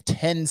 intervals of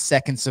 10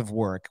 seconds of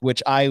work,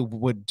 which I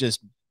would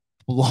just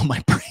blow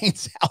my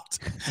brains out.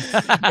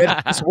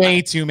 It's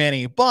way too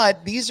many.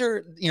 But these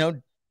are,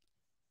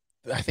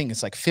 I think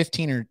it's like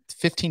 15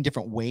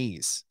 different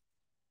ways.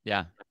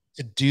 Yeah.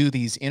 To do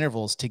these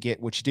intervals to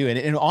get what you do.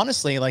 And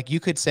honestly, like you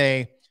could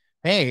say,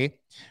 hey,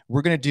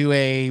 we're going to do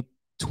a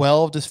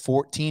 12 to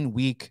 14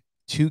 week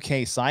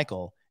 2K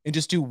cycle and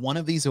just do one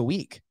of these a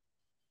week.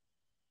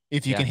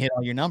 If you can hit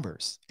all your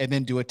numbers and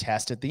then do a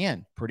test at the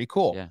end. Pretty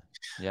cool. Yeah.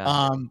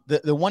 Yeah.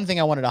 The one thing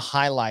I wanted to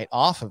highlight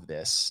off of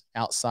this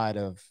outside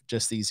of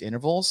just these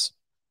intervals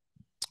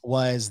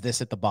was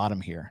this at the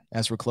bottom here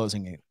as we're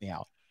closing it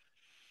out.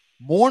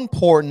 More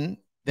important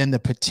than the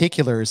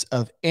particulars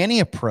of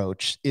any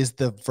approach is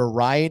the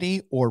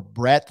variety or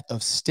breadth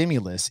of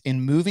stimulus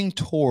in moving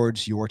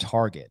towards your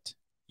target.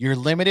 You're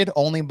limited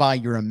only by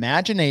your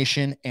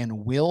imagination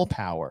and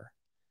willpower.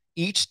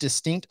 Each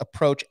distinct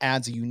approach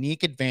adds a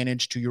unique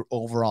advantage to your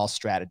overall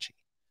strategy.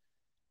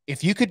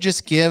 If you could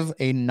just give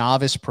a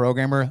novice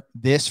programmer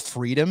this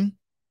freedom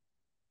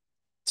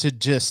to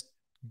just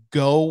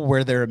go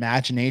where their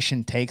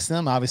imagination takes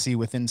them, obviously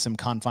within some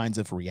confines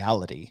of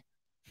reality,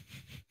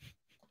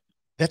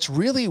 that's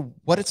really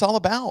what it's all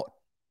about.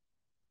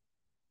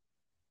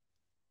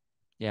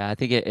 Yeah, I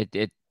think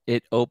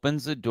it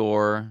opens the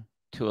door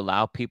to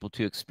allow people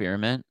to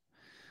experiment.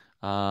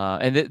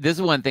 And this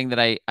is one thing that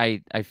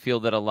I feel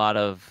that a lot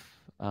of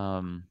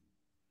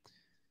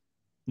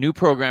new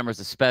programmers,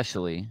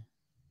 especially,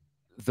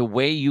 the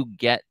way you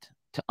get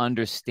to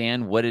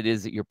understand what it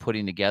is that you're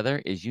putting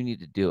together is you need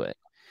to do it.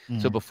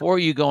 So before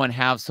you go and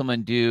have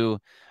someone do,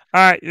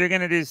 all right, you're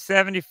going to do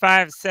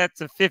 75 sets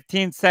of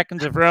 15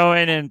 seconds of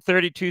rowing and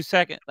 32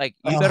 seconds. Like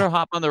you better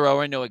hop on the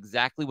rower and know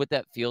exactly what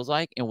that feels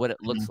like and what it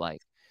looks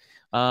like.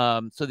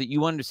 So that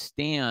you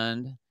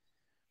understand.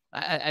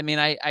 I mean,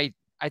 I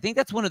think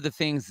that's one of the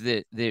things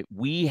that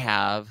we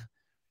have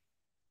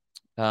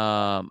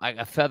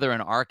a feather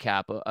in our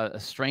cap, a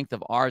strength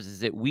of ours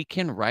is that we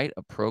can write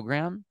a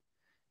program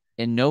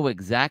and know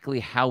exactly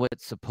how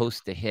it's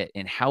supposed to hit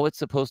and how it's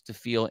supposed to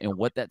feel and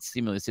what that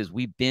stimulus is.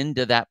 We've been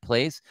to that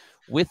place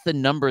with the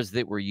numbers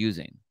that we're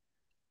using.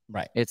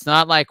 Right. It's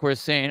not like we're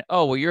saying,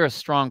 oh, well, you're a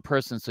strong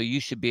person, so you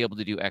should be able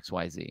to do X,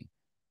 Y, Z.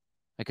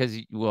 Because,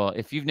 well,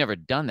 if you've never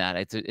done that,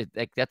 it's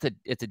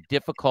a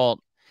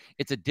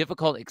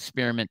difficult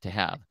experiment to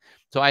have.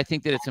 So I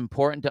think that it's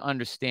important to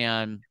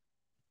understand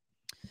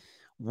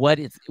what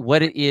it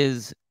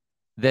is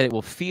that it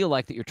will feel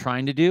like that you're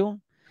trying to do.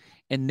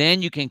 And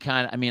then you can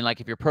kind of, I mean,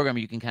 like if you're a programmer,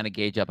 you can kind of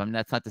gauge up. I mean,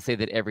 that's not to say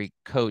that every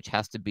coach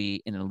has to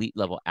be an elite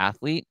level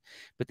athlete,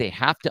 but they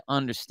have to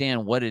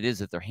understand what it is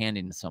that they're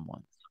handing to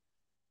someone.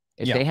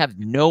 If they have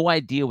no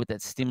idea what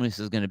that stimulus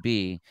is going to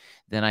be,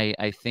 then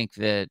I think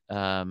that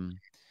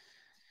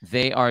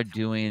they are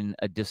doing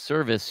a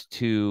disservice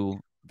to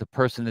the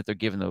person that they're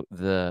giving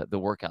the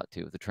workout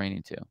to, the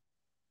training to.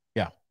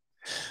 Yeah.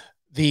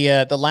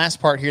 The last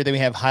part here that we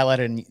have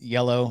highlighted in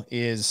yellow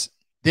is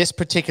this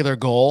particular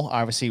goal.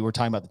 Obviously, we're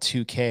talking about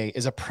the 2K,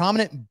 is a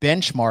prominent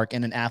benchmark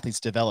in an athlete's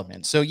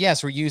development. So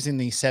yes, we're using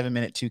the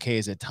 7-minute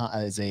 2K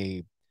as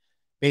a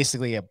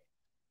basically a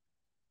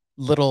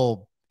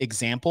little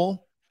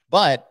example,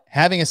 but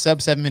having a sub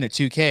 7-minute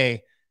 2K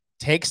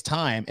takes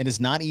time and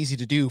is not easy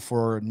to do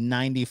for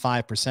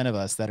 95% of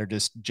us that are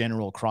just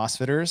general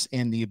CrossFitters.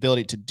 And the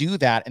ability to do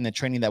that and the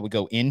training that would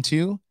go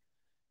into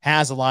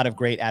has a lot of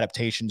great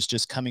adaptations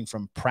just coming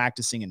from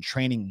practicing and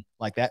training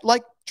like that,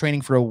 like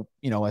training for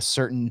a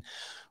certain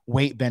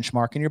weight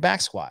benchmark in your back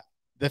squat.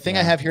 The thing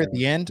I have here at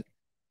the end,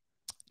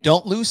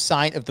 don't lose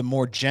sight of the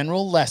more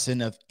general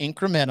lesson of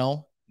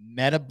incremental,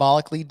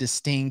 metabolically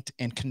distinct,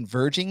 and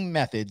converging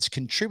methods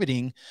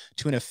contributing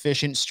to an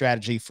efficient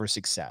strategy for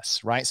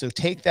success, right? So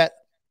take that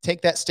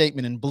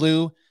statement in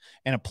blue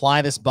and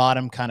apply this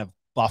bottom kind of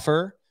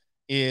buffer.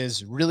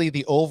 Is really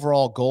the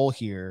overall goal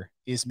here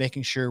is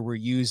making sure we're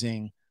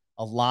using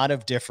a lot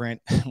of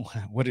different,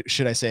 what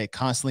should I say,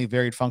 constantly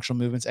varied functional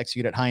movements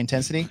executed at high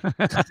intensity.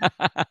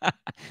 I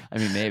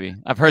mean, maybe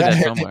I've heard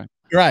that somewhere.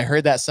 Right, I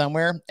heard that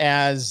somewhere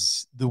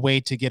as the way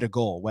to get a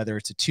goal, whether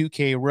it's a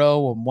 2K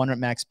row, a 1 rep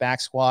max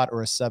back squat,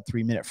 or a sub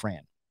 3-minute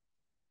Fran.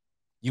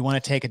 You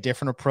want to take a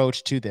different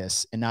approach to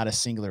this and not a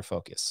singular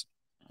focus.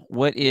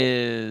 What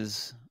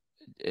is,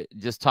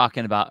 just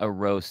talking about a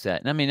row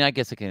set, and I mean, I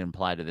guess it can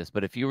apply to this,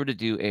 but if you were to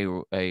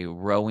do a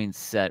rowing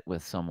set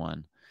with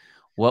someone,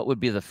 what would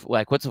be if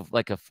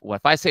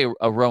I say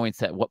a rowing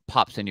set, what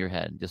pops in your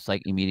head? Just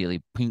like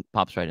immediately pink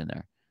pops right in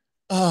there.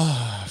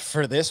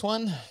 For this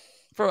one?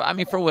 For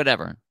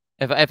whatever.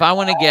 If I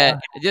want to get,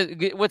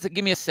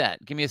 give me a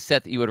set. Give me a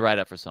set that you would write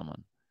up for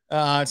someone.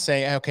 I'd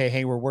say, okay,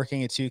 hey, we're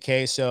working at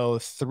 2K. So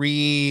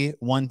 3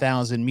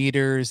 1,000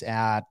 meters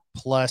at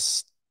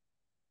plus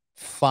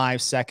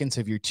 5 seconds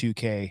of your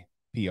 2K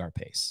PR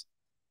pace.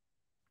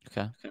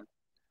 Okay.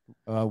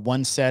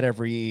 One set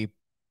every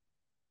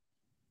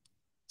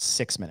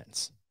 6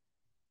 minutes.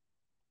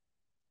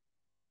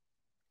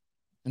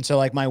 And so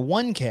like my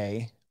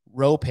 1K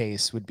row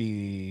pace would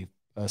be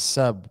a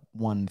sub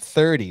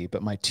 130,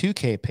 but my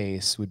 2K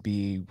pace would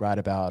be right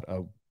about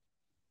a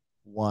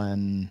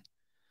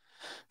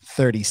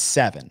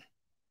 137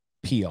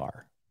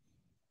 PR.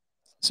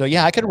 So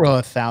yeah, I could row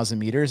 1,000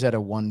 meters at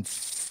a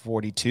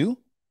 142.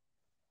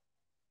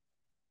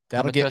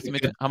 How much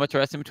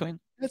rest in between?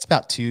 It's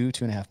about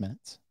 2.5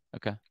 minutes.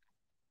 Okay.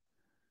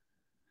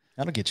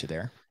 That'll get you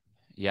there.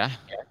 Yeah.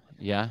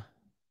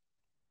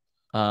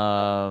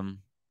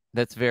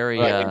 That's very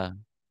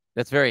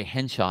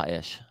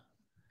Henshaw-ish.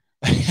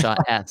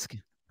 Henshaw-esque.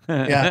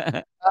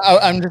 Yeah.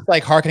 I'm just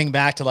like harkening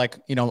back to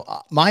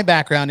my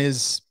background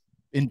is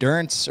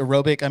endurance,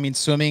 aerobic. I mean,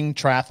 swimming,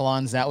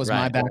 triathlons. That was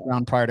my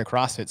background prior to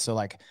CrossFit. So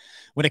like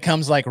when it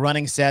comes like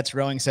running sets,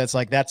 rowing sets,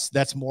 like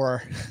that's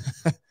more.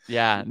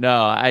 Yeah,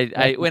 no,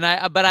 I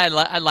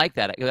like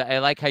that. I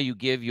like how you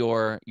give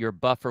your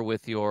buffer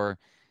with your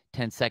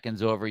 10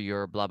 seconds over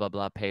your blah blah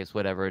blah pace,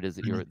 whatever it is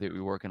that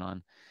you're working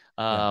on.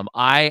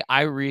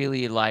 I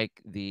really like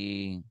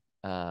the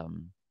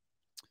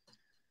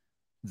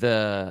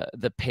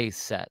pace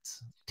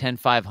sets. 10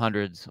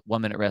 500s,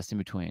 1 minute rest in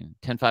between.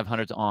 10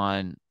 500s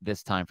on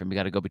this time frame. You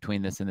got to go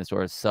between this and this,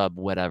 or a sub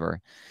whatever.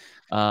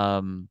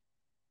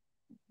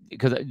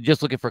 Because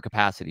just looking for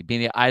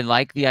capacity. I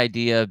like the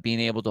idea of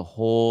being able to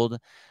hold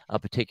a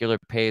particular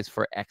pace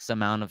for X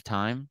amount of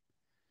time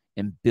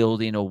and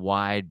building a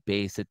wide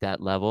base at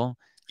that level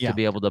to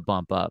be able to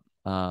bump up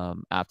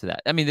after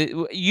that. I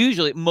mean,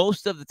 usually,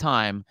 most of the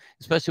time,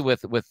 especially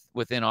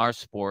within our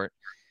sport,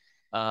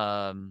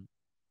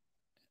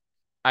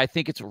 I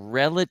think it's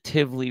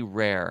relatively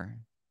rare.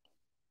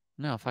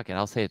 No, fuck it.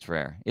 I'll say it's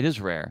rare. It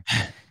is rare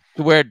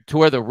to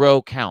where the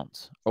row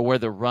counts or where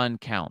the run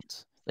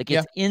counts. Like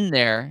it's in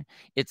there.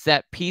 It's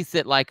that piece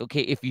that like,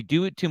 okay, if you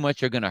do it too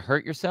much, you're going to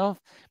hurt yourself,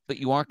 but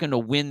you aren't going to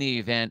win the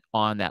event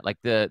on that. Like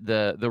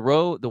the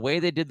row, the way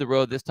they did the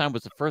row this time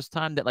was the first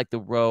time that like the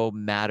row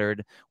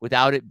mattered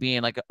without it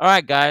being like, all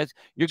right, guys,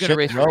 you're going to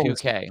race for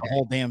 2K. The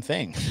whole damn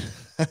thing.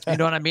 You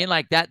know what I mean?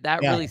 Like that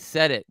really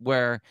said it,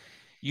 where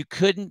you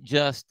couldn't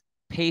just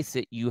pace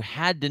it. You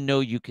had to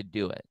know you could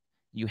do it.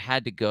 You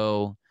had to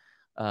go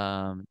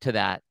to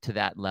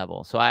that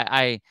level. So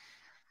I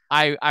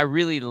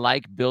really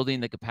like building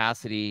the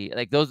capacity,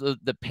 like those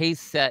the pace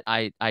set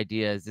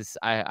ideas.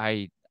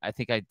 I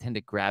think I tend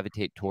to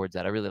gravitate towards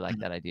that. I really like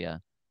that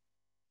idea.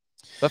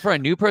 But for a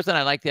new person,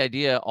 I like the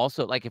idea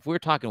also. Like if we're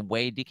talking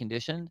way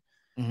deconditioned,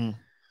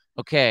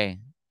 okay,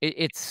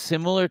 it's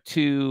similar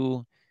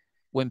to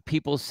when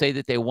people say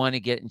that they want to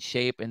get in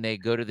shape and they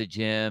go to the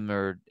gym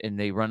and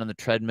they run on the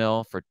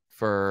treadmill for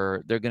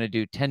they're going to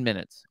do 10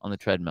 minutes on the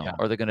treadmill,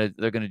 or they're going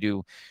to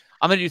do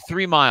I'm going to do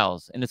 3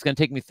 miles and it's going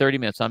to take me 30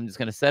 minutes. So I'm just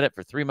going to set it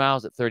for 3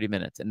 miles at 30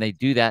 minutes. And they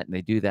do that and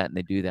they do that and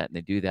they do that and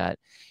they do that.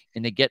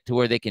 And they get to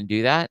where they can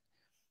do that.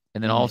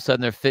 And then all of a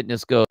sudden their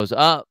fitness goes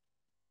up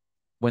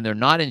when they're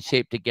not in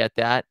shape to get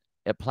that.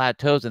 It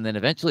plateaus. And then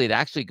eventually it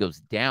actually goes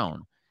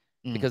down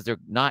because they're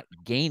not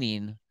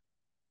gaining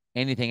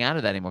anything out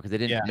of that anymore because they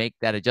didn't make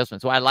that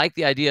adjustment. So I like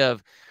the idea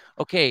of,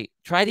 okay,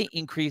 try to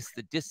increase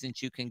the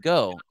distance you can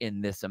go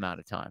in this amount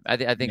of time.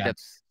 I think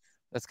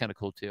that's kind of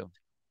cool too.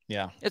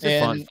 Yeah. It's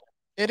just fun.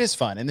 It is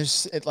fun. And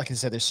like I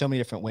said, there's so many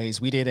different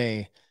ways. We did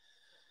a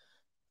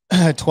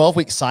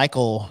 12-week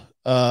cycle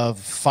of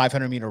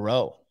 500-meter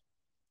row.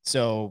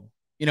 So,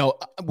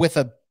 with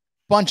a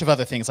bunch of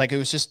other things, like it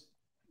was just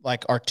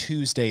like our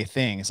Tuesday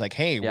thing. It's like,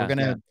 hey, we're going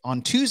to,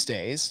 on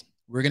Tuesdays,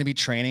 we're going to be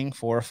training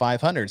for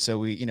 500. So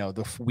we,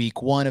 the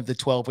week 1 of the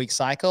 12-week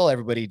cycle,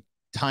 everybody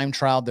time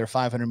trialed their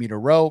 500-meter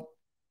row.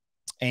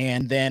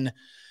 And then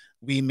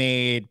we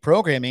made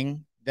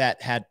programming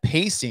that had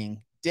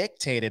pacing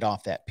dictated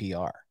off that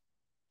PR.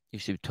 You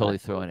should totally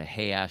throw in a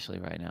 "Hey Ashley"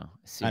 right now.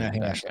 I know, hey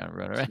Ashley.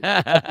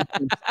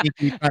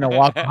 Trying to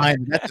walk behind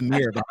me. That's a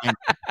mirror behind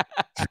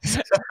me.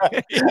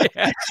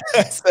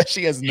 So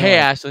she has no Hey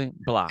idea. Ashley,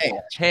 blah.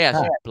 Hey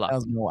Ashley, blah. That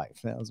was my wife.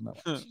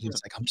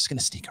 She's like, I'm just gonna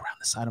sneak around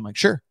the side. I'm like,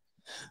 sure,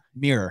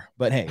 mirror,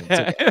 but hey,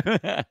 it's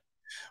okay.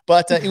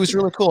 But it was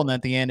really cool. And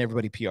at the end,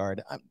 everybody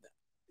PR'd.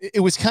 It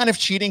was kind of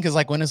cheating because,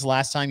 like, when is the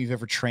last time you've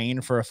ever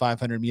trained for a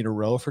 500-meter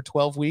row for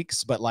 12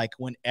 weeks? But like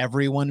when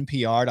everyone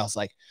PR'd, I was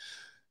like,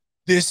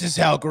 this is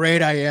how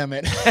great I am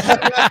at.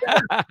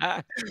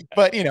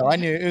 But I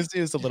knew it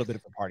was a little bit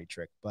of a party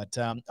trick. But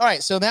all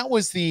right, so that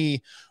was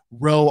the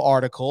row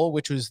article,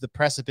 which was the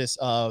precipice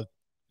of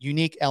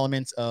unique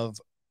elements of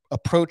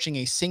approaching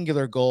a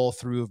singular goal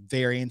through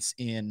variance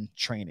in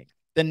training.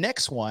 The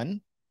next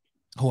one,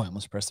 I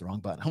almost pressed the wrong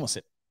button. I almost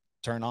hit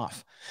turn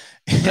off.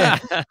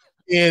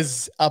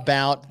 Is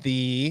about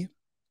the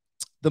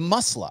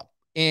muscle up.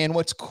 And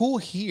what's cool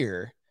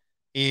here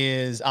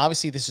is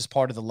obviously this is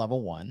part of the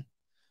level 1.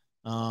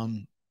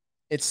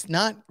 It's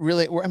not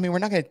really, we're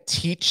not going to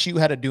teach you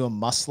how to do a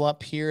muscle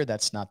up here.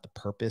 That's not the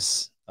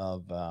purpose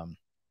of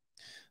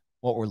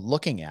what we're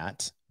looking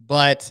at,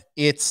 but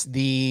it's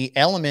the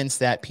elements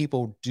that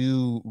people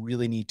do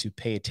really need to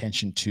pay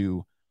attention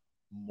to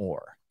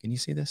more. Can you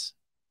see this?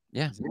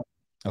 Yeah.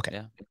 Okay.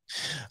 Yeah.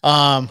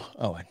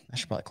 Oh, I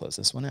should probably close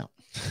this one out.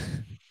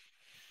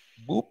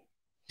 Boop.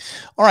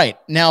 All right.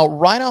 Now,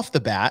 right off the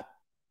bat,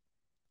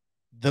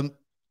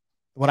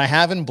 what I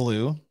have in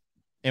blue,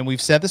 and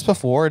we've said this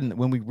before, and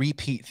when we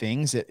repeat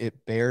things, it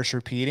bears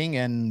repeating,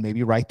 and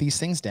maybe write these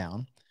things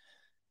down.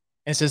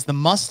 And it says the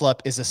muscle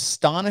up is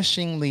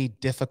astonishingly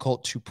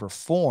difficult to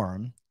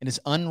perform and is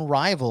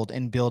unrivaled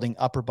in building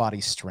upper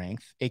body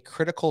strength, a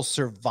critical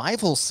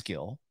survival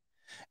skill,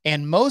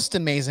 and most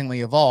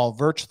amazingly of all,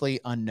 virtually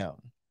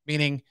unknown.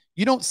 Meaning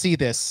you don't see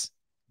this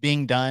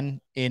being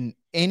done in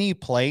any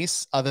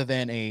place other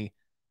than a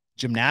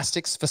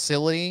gymnastics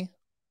facility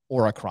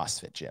or a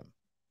CrossFit gym.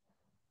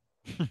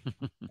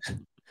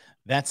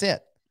 That's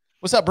it.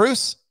 What's up,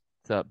 Bruce?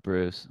 What's up,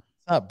 Bruce?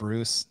 What's up,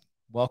 Bruce?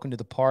 Welcome to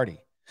the party.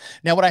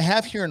 Now, what I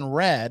have here in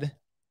red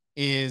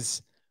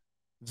is,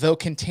 though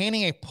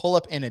containing a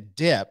pull-up and a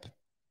dip,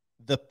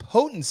 the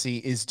potency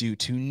is due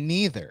to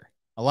neither.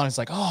 A lot of it's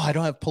like, oh, I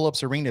don't have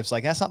pull-ups or ring dips.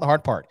 Like, that's not the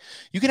hard part.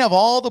 You can have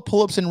all the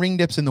pull-ups and ring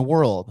dips in the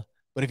world,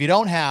 but if you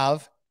don't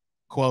have,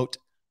 quote,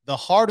 the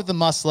heart of the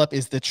muscle up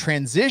is the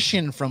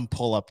transition from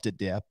pull-up to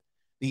dip,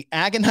 the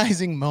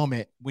agonizing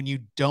moment when you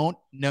don't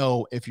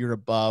know if you're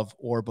above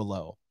or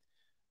below.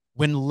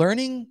 When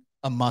learning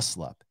a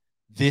muscle up,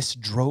 this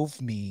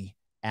drove me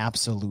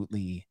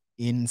absolutely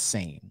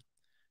insane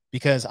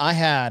because I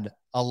had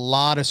a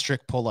lot of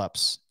strict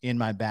pull-ups in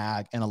my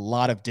bag and a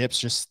lot of dips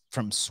just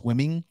from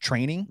swimming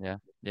training.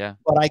 Yeah.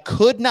 But I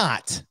could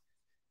not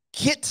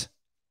get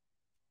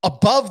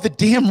above the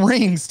damn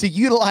rings to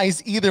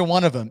utilize either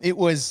one of them. It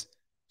was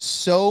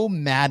so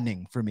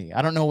maddening for me.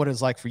 I don't know what it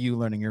was like for you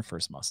learning your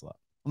first muscle up,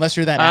 unless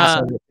you're that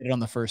asshole that did it on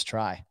the first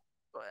try.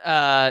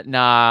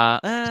 Nah.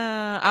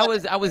 I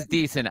was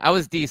decent. I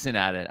was decent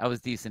at it.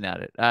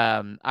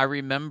 I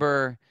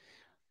remember.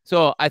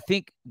 So I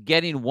think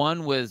getting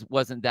one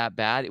wasn't that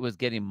bad. It was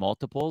getting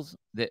multiples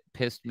that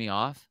pissed me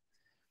off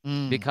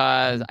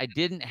because I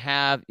didn't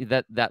have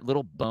that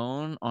little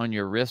bone on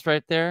your wrist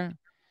right there.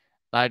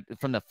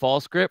 From the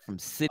false grip, from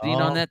sitting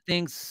on that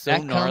thing, so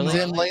that gnarly.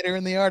 Comes in later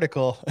in the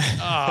article.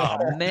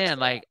 Oh man,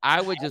 like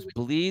I would just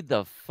bleed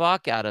the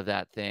fuck out of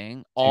that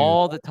thing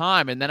all the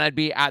time, and then I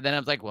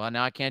was like, well,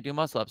 now I can't do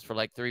muscle ups for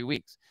like 3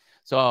 weeks.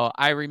 So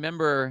I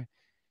remember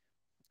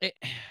it,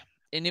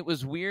 and it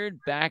was weird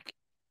back.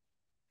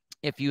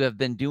 If you have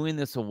been doing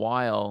this a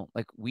while,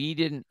 like we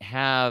didn't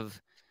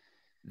have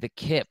the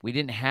kip, we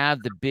didn't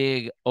have the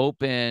big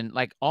open,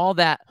 like all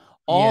that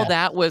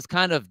was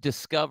kind of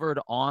discovered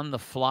on the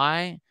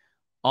fly,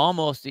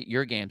 almost at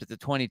your games, at the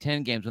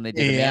 2010 games when they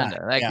did Amanda.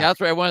 That's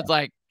where everyone's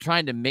like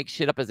trying to make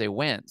shit up as they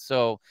went.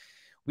 So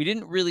we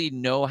didn't really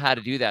know how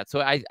to do that.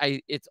 So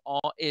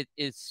it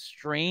is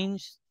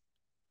strange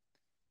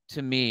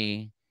to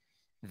me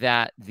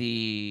that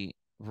the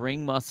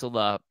ring muscle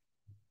up,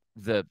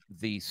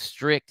 the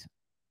strict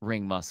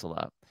ring muscle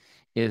up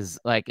is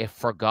like a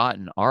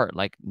forgotten art.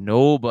 Like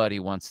nobody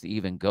wants to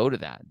even go to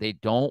that. They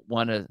don't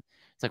want to.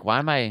 It's like, why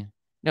am I?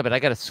 No, but I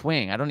got to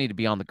swing. I don't need to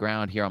be on the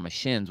ground here on my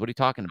shins. What are you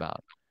talking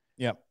about?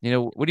 Yep. You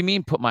know, what do you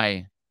mean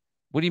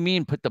what do you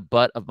mean put the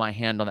butt of my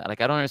hand on that?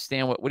 Like, I don't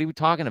understand. What are you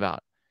talking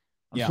about?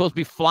 I'm Yeah. supposed to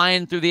be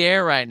flying through the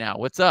air right now.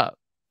 What's up?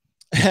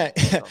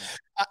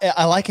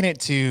 I liken it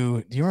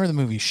to, do you remember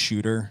the movie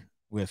Shooter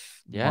with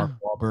Mark Yeah.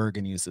 Wahlberg,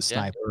 and he was the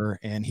Yeah. sniper,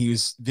 and he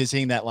was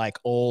visiting that like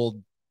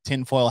old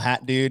tinfoil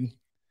hat dude,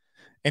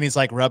 and he's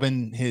like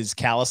rubbing his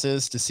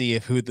calluses to see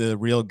if who the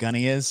real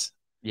gunny is.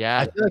 I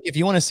Yeah. feel like if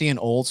you want to see an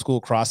old school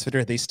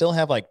CrossFitter, they still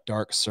have like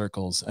dark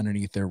circles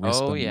underneath their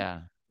wrist Oh, bone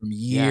yeah. from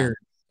Yeah. years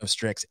of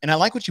Strix. And I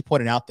like what you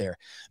pointed out there.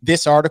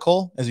 This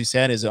article, as you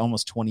said, is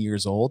almost 20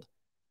 years old.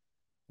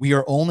 We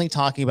are only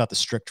talking about the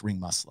strict ring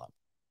muscle up.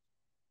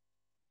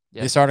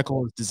 Yep. This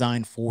article is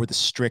designed for the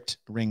strict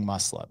ring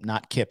muscle up,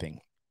 not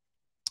kipping,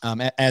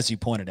 as you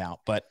pointed out.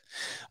 But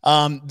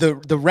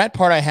the red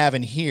part I have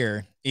in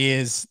here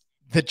is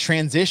the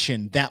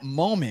transition. That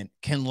moment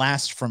can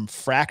last from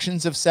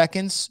fractions of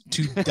seconds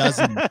to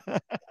dozens,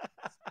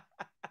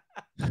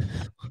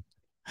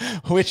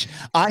 which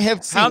I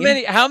have seen. How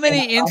many I have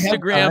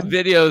Instagram done,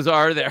 videos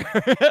are there?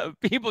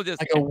 People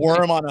just like a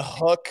worm on a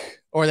hook,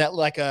 or that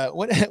like a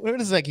what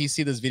is, like you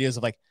see those videos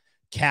of like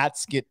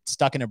cats get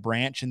stuck in a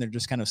branch and they're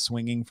just kind of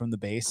swinging from the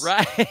base.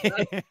 right.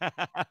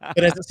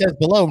 But as it says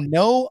below,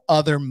 no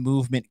other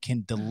movement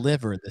can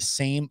deliver the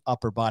same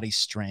upper body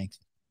strength,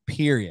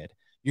 period.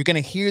 You're going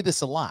to hear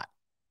this a lot.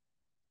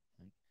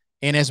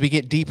 And as we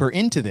get deeper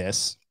into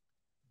this,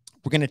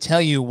 we're going to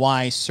tell you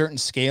why certain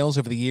scales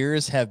over the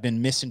years have been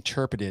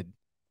misinterpreted,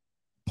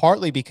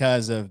 partly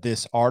because of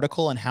this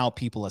article and how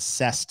people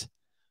assessed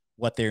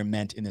what they're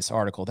meant in this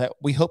article that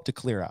we hope to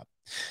clear up.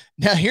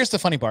 Now, here's the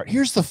funny part.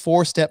 Here's the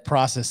 4-step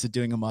process of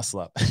doing a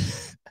muscle up.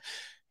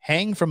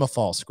 Hang from a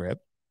false grip,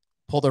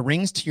 pull the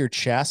rings to your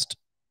chest,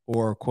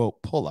 or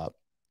quote, pull up,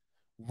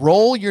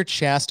 roll your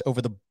chest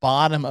over the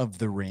bottom of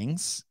the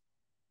rings,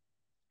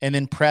 and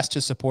then press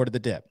to support of the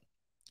dip.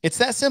 It's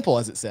that simple,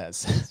 as it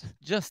says. It's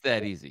just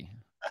that easy.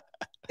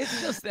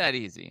 It's just that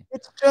easy.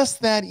 It's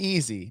just that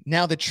easy.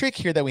 Now, the trick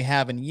here that we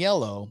have in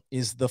yellow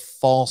is the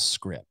false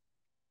grip.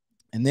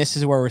 And this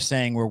is where we're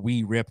saying where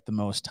we rip the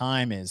most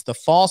time is the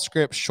false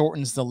grip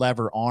shortens the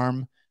lever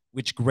arm,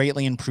 which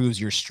greatly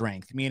improves your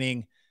strength,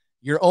 meaning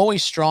you're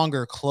always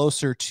stronger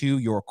closer to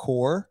your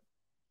core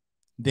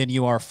than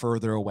you are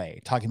further away.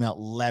 Talking about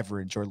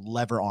leverage or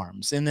lever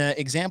arms. And the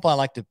example I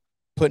like to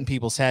put in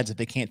people's heads if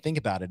they can't think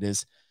about it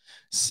is,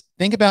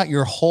 think about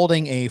you're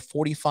holding a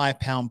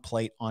 45-pound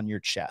plate on your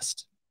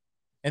chest.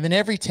 And then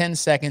every 10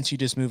 seconds, you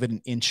just move it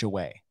an inch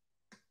away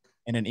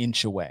and an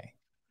inch away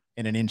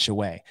and an inch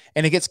away.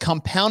 And it gets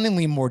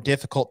compoundingly more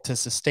difficult to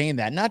sustain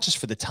that, not just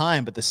for the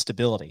time, but the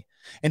stability.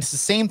 And it's the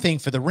same thing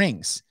for the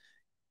rings.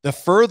 The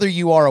further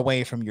you are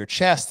away from your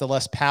chest, the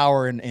less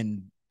power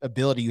and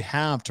ability you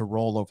have to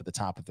roll over the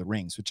top of the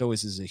rings, which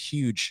always is a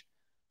huge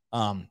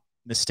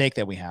mistake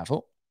that we have.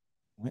 Oh,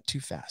 went too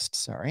fast.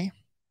 Sorry.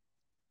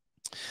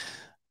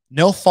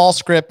 No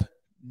false grip,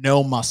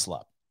 no muscle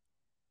up.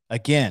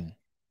 Again,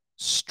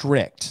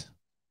 strict.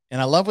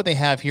 And I love what they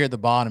have here at the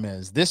bottom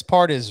is this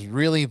part is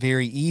really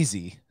very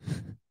easy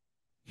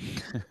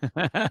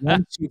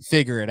once you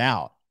figure it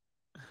out,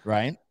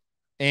 right?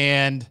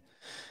 And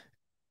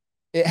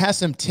it has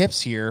some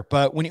tips here,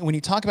 but when you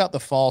talk about the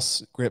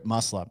false grip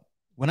muscle up,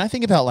 when I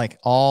think about like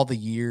all the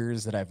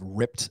years that I've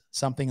ripped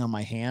something on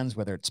my hands,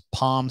 whether it's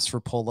palms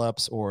for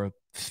pull-ups or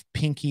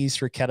pinkies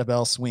for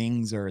kettlebell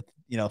swings, or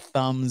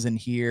thumbs in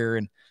here,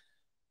 and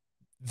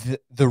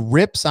the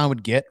rips I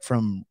would get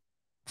from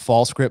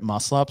false grip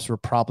muscle ups were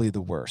probably the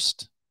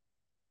worst.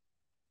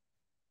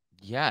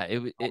 Yeah,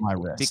 my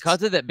wrist.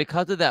 because of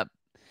that.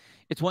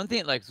 It's one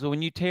thing, like, so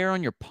when you tear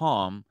on your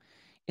palm,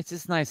 it's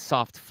this nice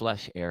soft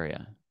flesh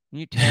area. When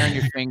you tear on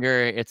your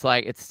finger, it's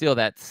like it's still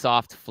that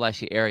soft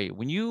fleshy area.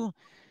 When you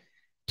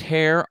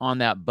tear on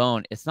that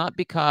bone, it's not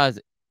because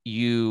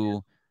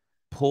you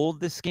pulled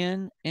the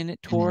skin and it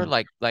tore,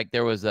 like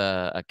there was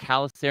a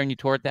callus there and you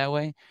tore it that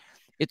way.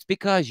 It's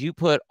because you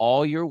put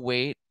all your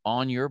weight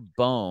on your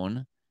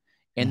bone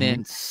and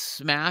then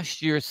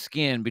smashed your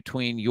skin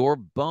between your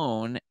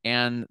bone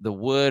and the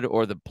wood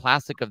or the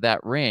plastic of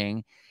that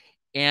ring,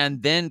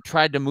 and then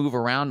tried to move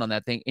around on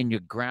that thing, and you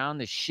ground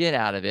the shit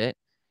out of it,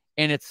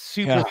 and it's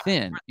super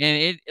thin,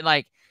 and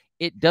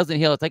it doesn't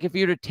heal. It's like if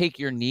you were to take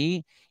your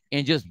knee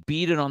and just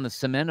beat it on the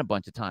cement a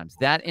bunch of times,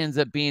 that ends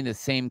up being the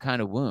same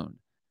kind of wound.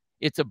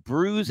 It's a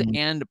bruise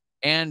and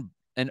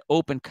an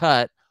open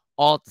cut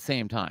all at the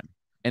same time,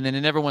 and then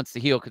it never wants to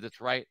heal because it's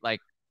right, like,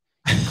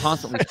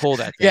 constantly pull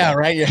that thing. Yeah,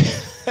 right.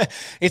 Yeah.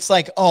 It's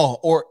like,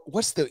 or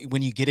what's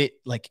when you get it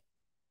like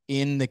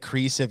in the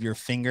crease of your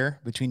finger,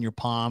 between your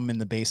palm and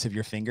the base of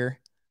your finger.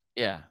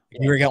 Yeah.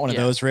 You ever got one of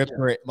those rips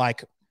where it,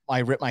 like, I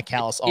rip my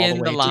callus all in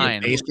the way the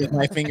line to the base of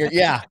my finger?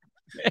 Yeah.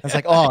 was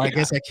like, oh, I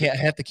guess I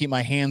have to keep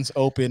my hands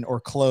open or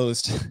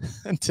closed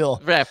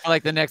until right, for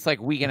like the next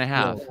like week and a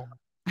half.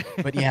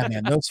 But yeah,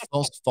 man, those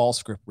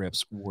false grip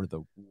rips were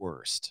the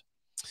worst.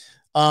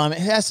 It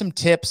has some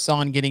tips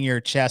on getting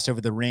your chest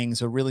over the ring.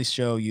 So really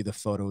show you the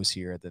photos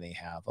here that they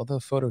have. Although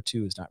photo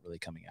 2 is not really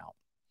coming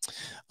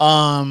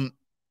out.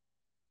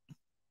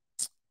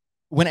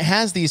 When it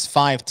has these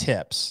 5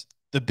 tips,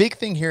 the big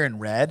thing here in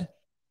red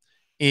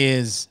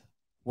is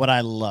what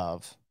I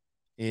love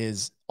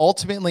is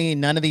ultimately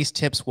none of these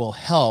tips will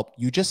help.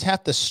 You just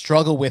have to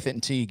struggle with it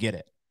until you get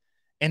it.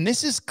 And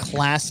this is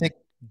classic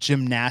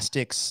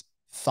gymnastics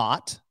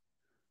thought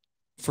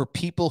for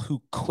people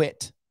who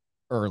quit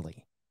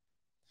early.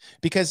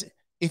 Because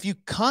if you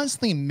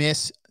constantly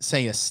miss,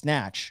 say, a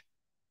snatch,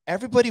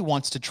 everybody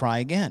wants to try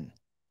again.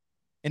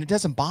 And it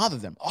doesn't bother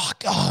them. Oh,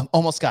 God,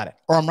 almost got it.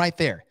 Or I'm right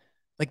there.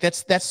 Like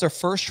that's their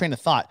first train of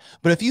thought.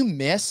 But if you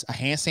miss a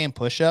handstand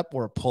push-up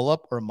or a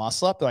pull-up or a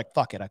muscle-up, they're like,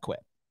 fuck it, I quit.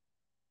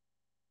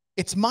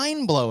 It's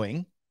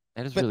mind-blowing.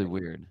 That is really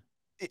weird.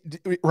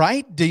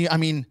 Right?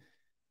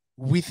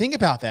 We think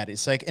about that.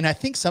 It's like, and I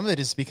think some of it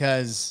is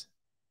because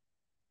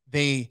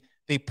they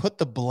put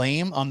the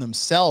blame on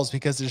themselves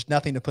because there's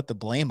nothing to put the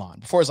blame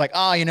on. Before it's like,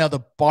 oh,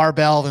 the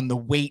barbell and the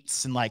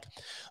weights and like,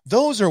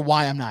 those are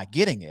why I'm not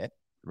getting it.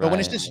 But when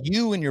it's just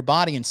you and your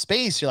body in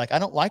space, you're like, I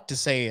don't like to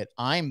say it.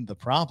 I'm the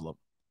problem.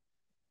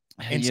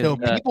 And so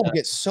people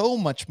get so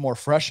much more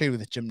frustrated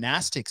with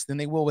gymnastics than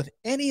they will with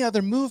any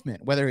other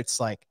movement, whether it's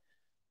like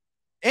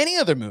any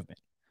other movement.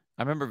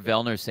 I remember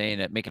Vellner saying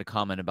it, making a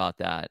comment about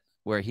that,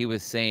 where he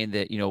was saying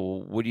that,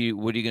 what are you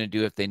going to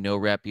do if they no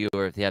rep you,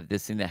 or if they have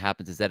this thing that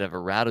happens, does that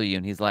ever rattle you?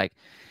 And he's like,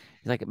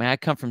 man, I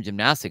come from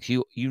gymnastics.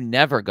 You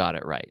never got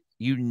it right.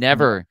 You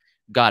never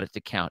got it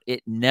to count.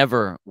 It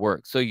never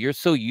worked. So you're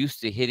so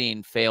used to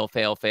hitting fail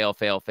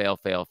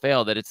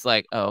that it's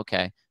like, oh,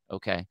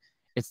 okay.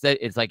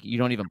 It's like you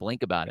don't even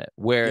blink about it.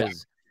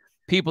 Whereas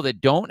people that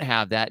don't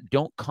have that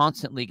don't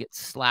constantly get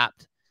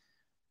slapped.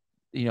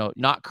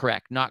 Not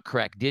correct,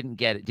 didn't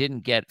get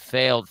it,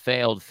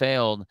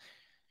 failed.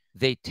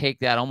 They take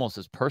that almost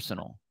as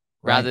personal,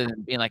 rather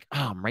than being like,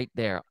 oh, I'm right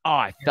there. Oh,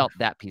 I felt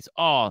that piece.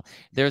 Oh,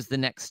 there's the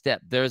next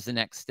step.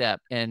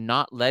 And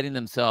not letting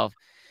themselves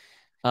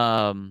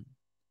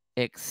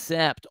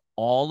accept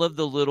all of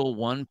the little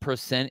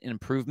 1%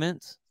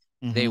 improvements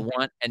they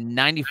want, and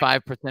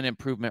 95%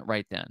 improvement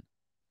right then.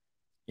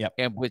 Yep.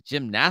 And with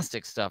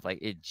gymnastic stuff, like,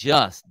 it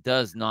just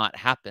does not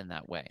happen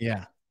that way.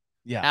 Yeah.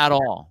 At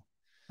all.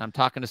 I'm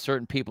talking to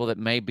certain people that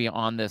may be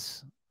on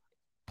this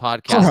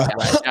podcast right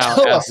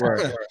now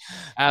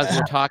as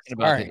we're talking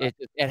about it.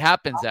 It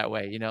happens that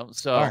way,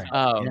 So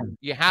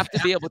you have to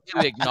be able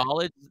to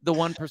acknowledge the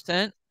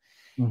 1%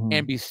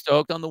 and be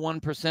stoked on the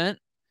 1%,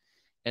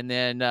 and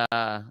then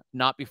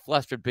not be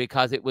flustered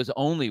because it was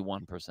only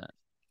 1%.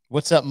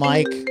 What's up,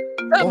 Mike?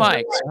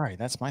 Mike? Sorry,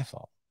 that's my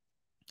fault.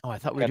 Oh, I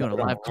thought we were doing a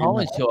live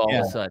call-in show all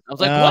of a sudden. I was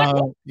like,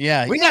 what?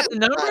 Yeah. We got the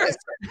number. I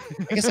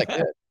guess I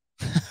could.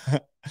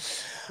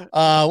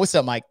 What's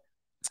up, Mike?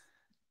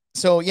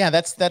 So yeah,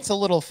 that's a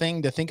little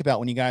thing to think about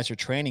when you guys are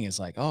training, is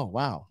like, oh,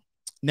 wow.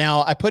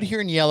 Now I put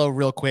here in yellow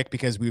real quick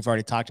because we've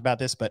already talked about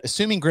this, but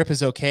assuming grip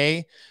is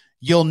okay,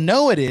 you'll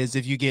know it is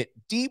if you get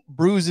deep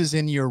bruises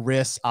in your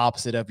wrists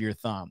opposite of your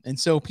thumb. And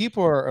so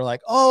people are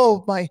like,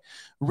 oh, my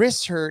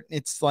wrists hurt.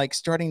 It's like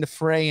starting to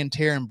fray and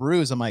tear and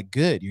bruise. I'm like,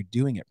 good, you're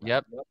doing it right.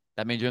 Yep.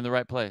 That means you're in the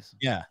right place.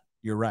 Yeah,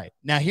 you're right.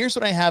 Now here's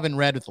what I have in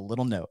red with a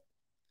little note.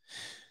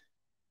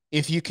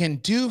 If you can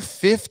do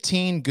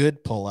 15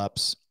 good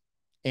pull-ups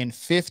and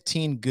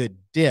 15 good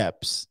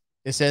dips,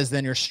 it says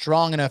then you're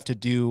strong enough to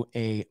do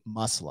a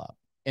muscle up.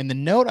 And the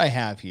note I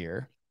have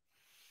here,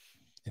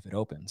 if it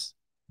opens,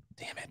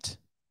 damn it,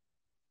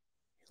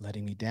 you're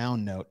letting me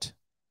down, note.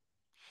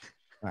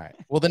 All right.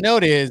 Well, the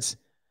note is,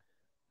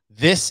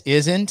 this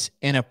isn't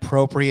an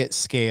appropriate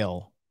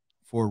scale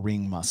for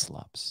ring muscle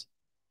ups.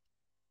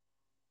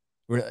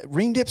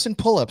 Ring dips and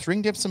pull-ups,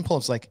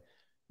 like,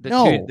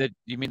 no.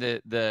 You mean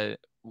the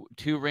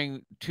two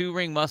ring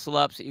muscle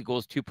ups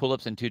equals 2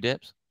 pull-ups and 2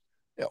 dips?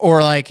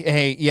 Or like,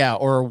 hey, yeah,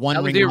 or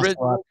one ring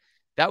muscle up.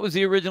 That was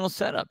the original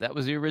setup. That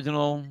was the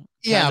original.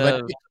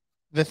 But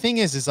the thing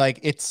is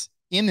like, it's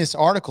in this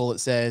article, it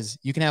says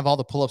you can have all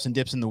the pull-ups and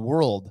dips in the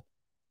world,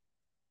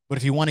 but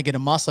if you want to get a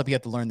muscle up, you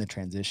have to learn the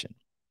transition.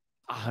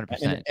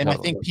 100%. And I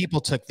think people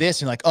took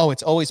this and like, oh,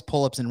 it's always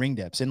pull-ups and ring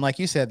dips. And like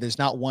you said, there's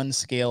not one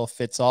scale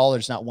fits all.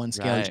 There's not one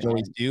scale you should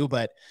always do.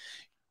 But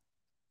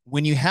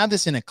when you have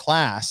this in a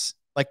class,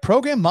 like,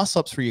 program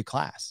muscle-ups for your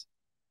class.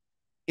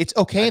 It's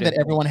okay that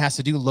everyone has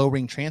to do low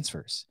ring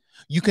transfers.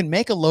 You can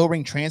make a low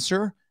ring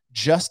transfer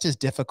just as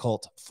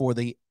difficult for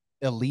the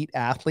elite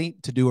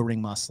athlete to do a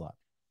ring muscle up.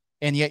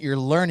 And yet you're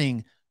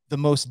learning the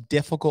most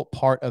difficult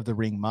part of the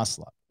ring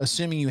muscle up,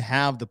 assuming you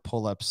have the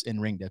pull-ups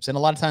and ring dips. And a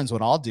lot of times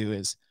what I'll do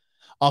is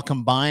I'll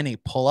combine a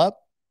pull-up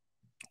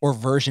or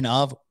version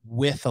of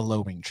with a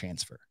low ring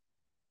transfer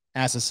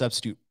as a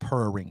substitute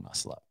per ring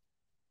muscle up.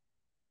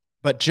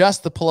 But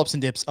just the pull-ups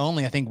and dips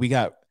only, I think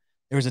there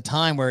was a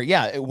time where,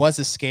 yeah, it was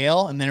a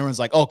scale, and then everyone's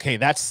like, okay,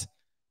 that's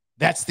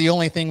That's the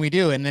only thing we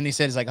do. And then he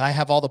said, he's like, I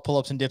have all the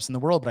pull-ups and dips in the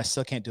world, but I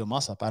still can't do a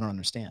muscle up. I don't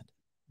understand.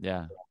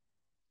 Yeah.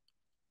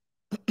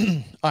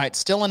 All right.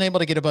 Still unable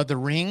to get above the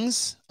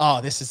rings.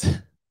 Oh, this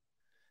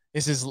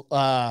is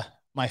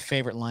my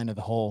favorite line of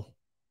the whole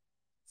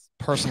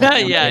personal.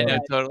 Yeah, I know,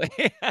 totally.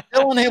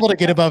 Still unable to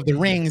get above the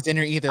rings, then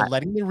you're either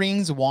letting the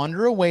rings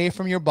wander away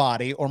from your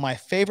body, or my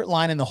favorite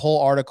line in the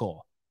whole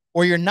article,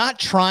 or you're not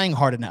trying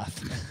hard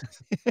enough.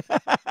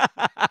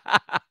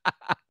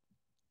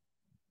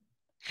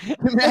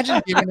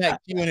 Imagine giving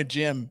that cue in a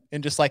gym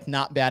and just like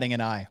not batting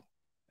an eye.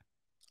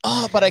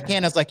 Oh, but I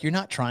can't. It's like, you're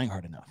not trying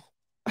hard enough.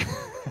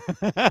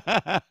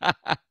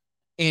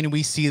 And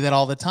we see that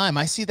all the time.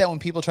 I see that when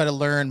people try to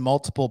learn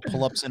multiple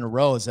pull-ups in a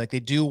row. It's like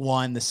they do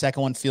one, the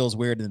second one feels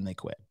weird, and then they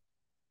quit.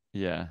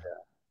 Yeah.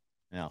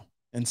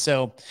 And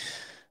so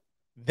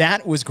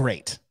that was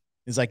great.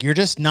 It's like, you're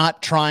just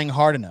not trying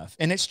hard enough.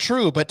 And it's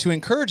true, but to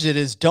encourage it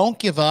is, don't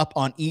give up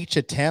on each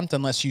attempt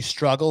unless you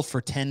struggle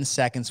for 10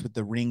 seconds with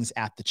the rings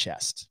at the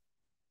chest.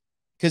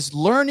 Because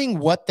learning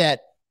what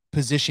that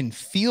position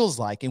feels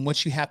like and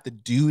what you have to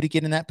do to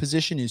get in that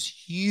position is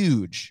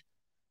huge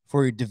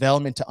for your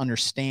development to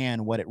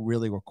understand what it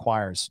really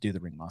requires to do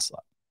the ring muscle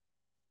up.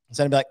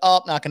 Instead of be like,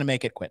 oh, not going to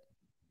make it, quit.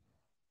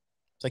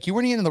 It's like, you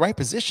weren't even in the right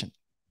position.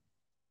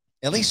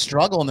 At least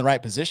struggle in the right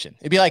position.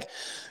 It'd be like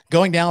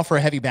going down for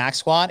a heavy back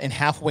squat and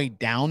halfway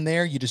down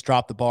there, you just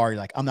drop the bar.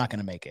 You're like, I'm not going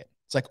to make it.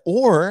 It's like,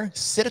 or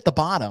sit at the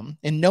bottom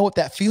and know what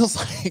that feels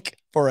like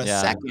for a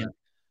second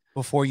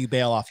before you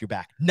bail off your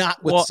back,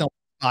 not with someone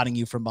spotting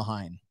you from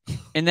behind.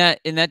 And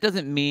that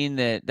doesn't mean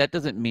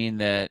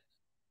that,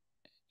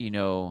 you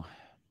know,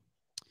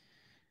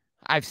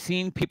 I've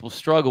seen people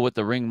struggle with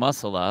the ring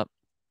muscle up,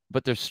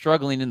 but they're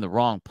struggling in the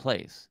wrong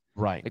place.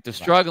 Right. Like they're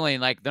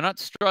struggling, like they're not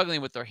struggling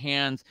with their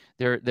hands,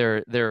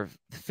 their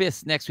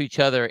fists next to each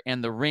other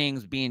and the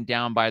rings being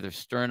down by their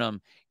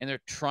sternum, and they're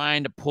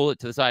trying to pull it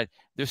to the side.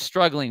 They're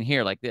struggling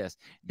here like this.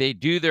 They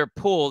do their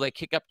pull, they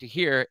kick up to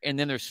here, and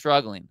then they're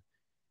struggling.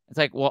 It's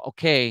like, well,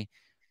 okay,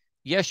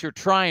 yes, you're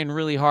trying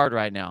really hard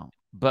right now,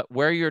 but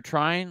where you're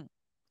trying,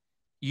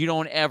 you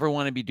don't ever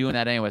want to be doing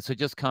that anyway. So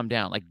just come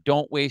down. Like,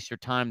 don't waste your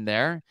time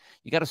there.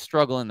 You got to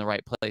struggle in the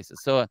right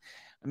places. So,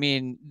 I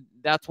mean,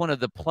 that's one of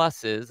the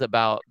pluses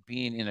about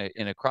being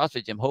in a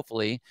CrossFit gym,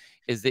 hopefully,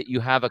 is that you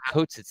have a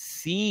coach that's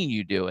seeing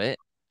you do it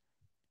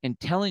and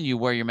telling you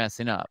where you're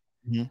messing up.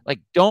 Like,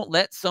 don't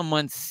let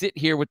someone sit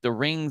here with the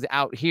rings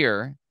out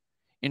here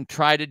and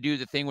try to do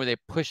the thing where they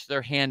push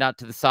their hand out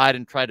to the side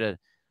and try to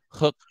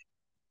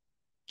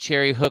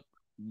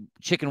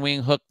chicken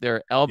wing hook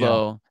their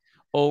elbow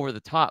over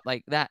the top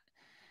like that.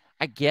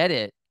 I get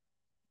it.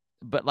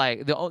 But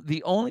like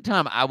the only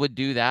time I would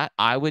do that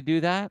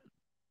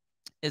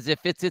is if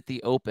it's at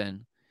the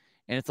open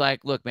and it's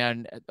like, look,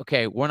 man,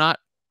 okay, we're not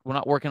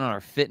working on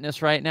our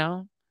fitness right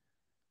now.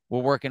 We're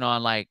working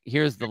on, like,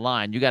 here's the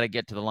line. You got to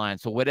get to the line.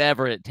 So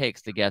whatever it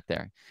takes to get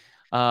there.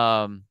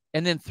 And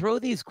then throw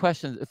these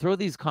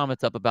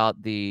comments up about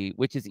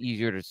which is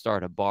easier to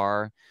start, a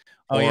bar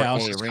or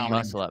a ring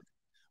muscle up.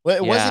 Well,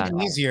 it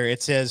wasn't easier.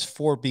 It says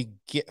for a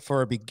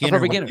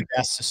beginner, it's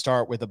best to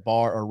start with a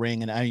bar or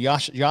ring. And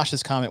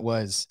Josh's comment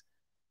was,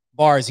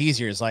 bar is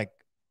easier. It's like,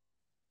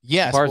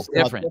 yes, bar's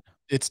different.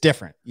 It's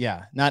different.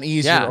 Yeah. Not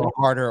easier or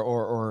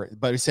harder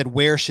but we said,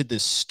 where should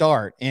this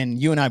start?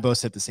 And you and I both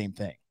said the same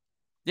thing.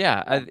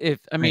 Yeah. If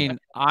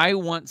I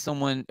want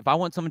someone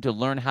to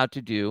learn how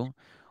to do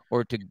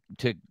or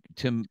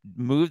to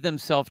move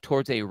themselves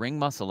towards a ring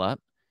muscle up,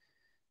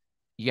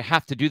 you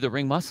have to do the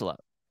ring muscle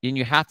up. And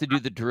you have to do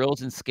the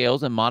drills and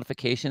scales and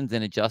modifications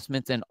and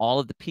adjustments and all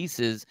of the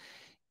pieces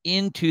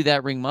into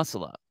that ring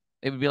muscle up.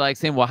 It would be like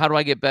saying, well, how do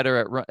I get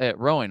better at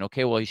rowing?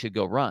 Okay, well, you should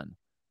go run.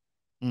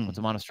 It's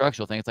a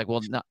monostructural thing. It's like, well,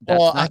 no,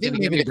 that's not going to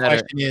get me better.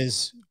 The question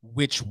is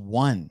which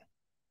one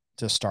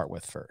to start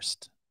with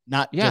first,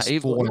 not just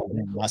for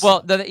ring muscle.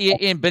 Well,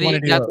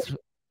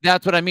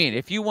 that's what I mean.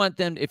 If you want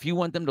them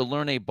to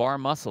learn a bar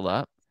muscle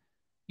up,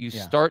 you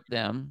start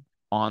them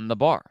on the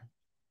bar.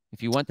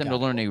 If you want them to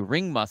learn a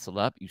ring muscle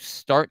up, you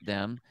start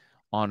them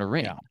on a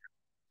ring.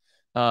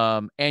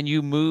 And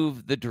you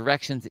move the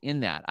directions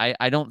in that.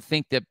 I don't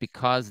think that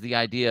because the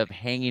idea of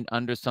hanging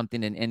under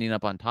something and ending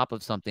up on top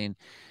of something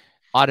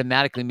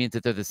automatically means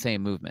that they're the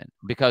same movement,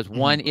 because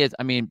one is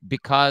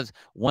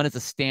a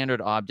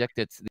standard object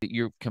that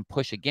you can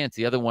push against.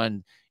 The other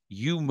one,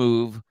 you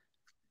move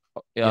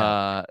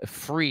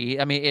free.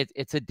 I mean,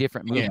 it's a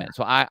different movement.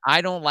 So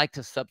I don't like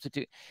to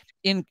substitute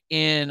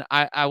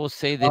I will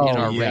say that in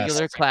our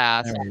regular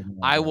class,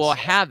 I will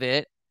have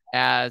it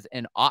as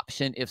an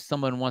option if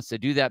someone wants to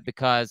do that,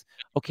 because,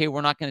 okay, we're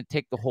not going to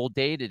take the whole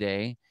day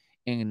today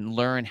and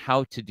learn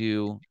how to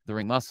do the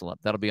ring muscle up.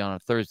 That'll be on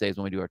Thursdays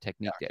when we do our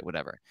technique day,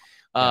 whatever.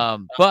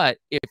 But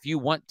if you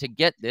want to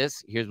get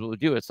this, here's what we'll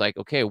do. It's like,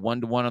 okay,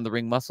 1-to-1 on the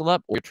ring muscle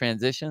up, or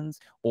transitions,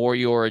 or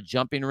your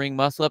jumping ring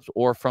muscle ups,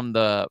 or from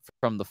the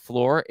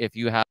floor if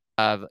you have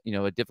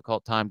a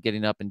difficult time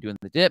getting up and doing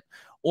the dip,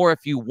 or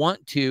if you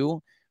want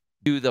to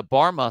do the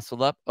bar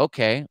muscle up,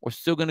 okay, we're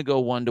still going to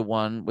go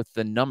 1-to-1 with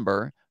the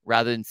number,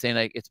 rather than saying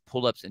like it's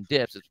pull-ups and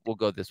dips, we'll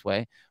go this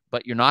way,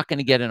 but you're not going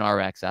to get an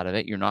RX out of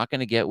it. You're not going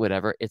to get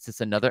whatever. It's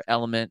just another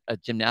element, a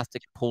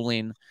gymnastic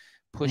pulling,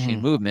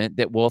 pushing movement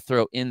that we'll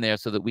throw in there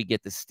so that we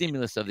get the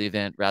stimulus of the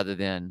event rather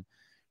than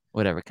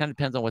whatever. It kind of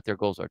depends on what their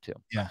goals are too.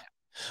 Yeah.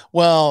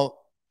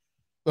 Well,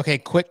 okay.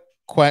 Quick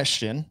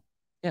question.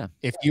 Yeah.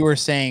 If you were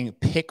saying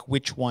pick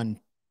which one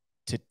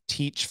to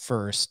teach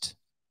first,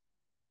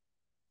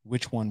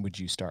 which one would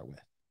you start with?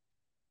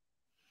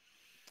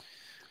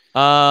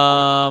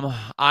 I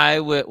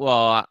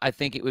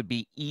think it would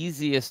be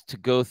easiest to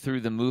go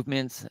through the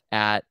movements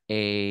at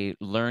a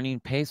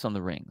learning pace on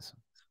the rings.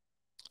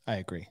 I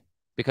agree.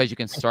 Because you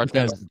can start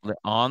them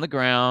on the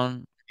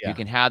ground. Yeah. You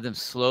can have them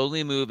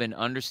slowly move and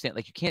understand.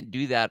 Like you can't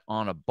do that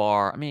on a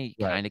bar. I mean,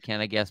 you kind of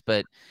can, I guess,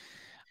 but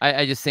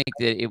I just think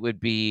that it would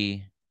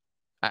be,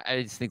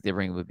 I just think the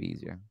ring would be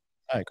easier.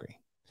 I agree.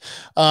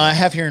 I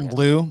have here in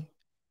blue,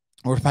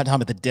 we're talking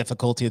about the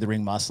difficulty of the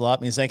ring muscle up.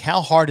 And he's like, how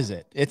hard is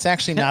it? It's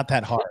actually not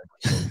that hard.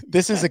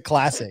 This is a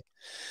classic.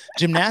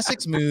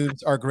 Gymnastics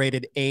moves are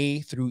graded A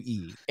through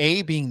E,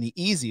 A being the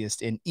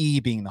easiest and E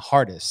being the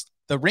hardest.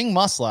 The ring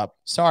muscle up,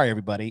 sorry,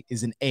 everybody,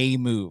 is an A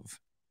move.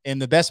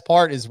 And the best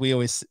part is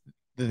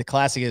the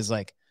classic is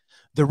like,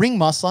 the ring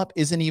muscle up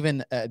isn't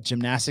even a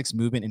gymnastics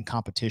movement in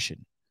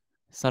competition.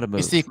 It's not a move.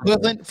 It's the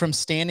equivalent from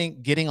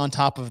getting on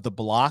top of the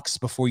blocks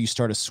before you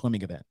start a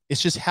swimming event.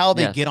 It's just how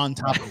they get on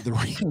top of the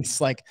rings.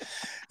 Like,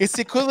 it's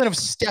the equivalent of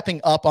stepping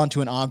up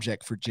onto an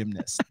object for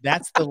gymnasts.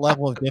 That's the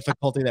level of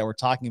difficulty that we're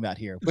talking about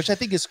here, which I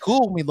think is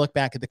cool when we look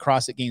back at the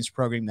CrossFit Games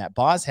program that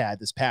Boz had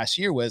this past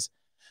year was,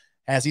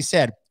 as he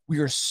said, we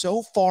are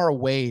so far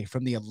away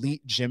from the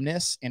elite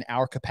gymnasts in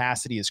our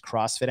capacity as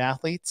CrossFit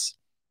athletes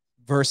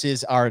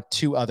versus our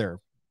two other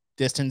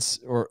distance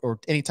or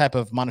any type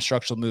of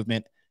monostructural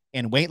movement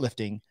and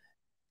weightlifting.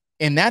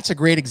 And that's a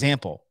great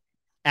example.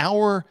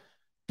 Our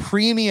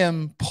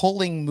premium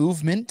pulling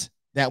movement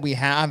that we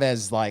have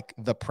as like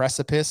the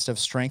precipice of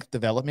strength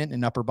development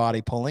and upper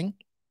body pulling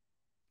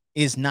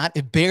is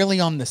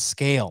barely on the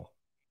scale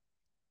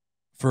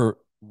for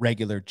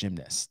regular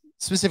gymnasts,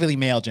 specifically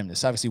male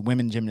gymnasts. Obviously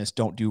women gymnasts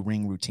don't do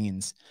ring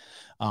routines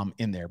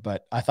in there,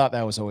 but I thought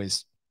that was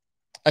always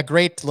a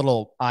great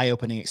little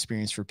eye-opening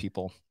experience for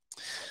people.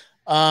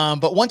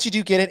 But once you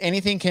do get it,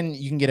 you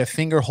can get a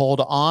finger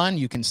hold on,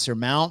 you can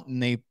surmount,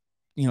 and they,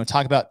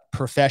 talk about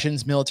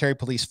professions, military,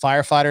 police,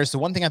 firefighters. The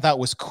one thing I thought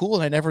was cool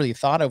and I never really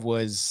thought of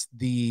was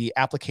the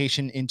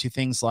application into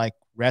things like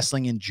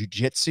wrestling and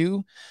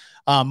jujitsu.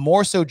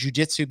 More so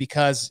jujitsu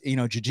because,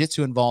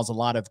 jujitsu involves a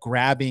lot of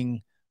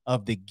grabbing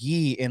of the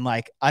gi. And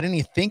like, I didn't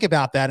even think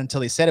about that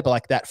until they said it, but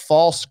like that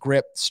false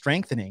grip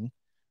strengthening,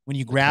 when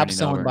you grab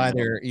someone by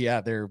their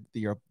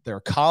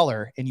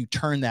collar and you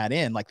turn that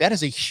in, like that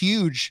is a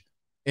huge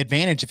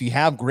advantage if you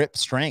have grip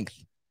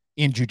strength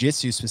in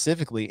jujitsu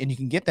specifically, and you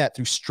can get that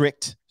through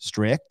strict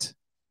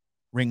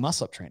ring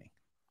muscle up training.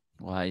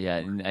 Well, yeah,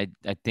 and I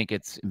think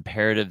it's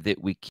imperative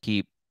that we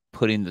keep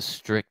putting the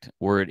strict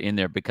word in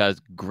there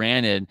because,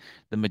 granted,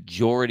 the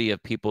majority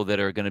of people that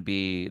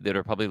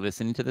are probably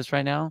listening to this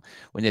right now,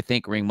 when they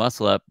think ring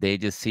muscle up, they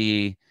just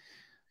see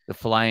the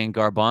flying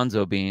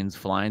garbanzo beans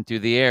flying through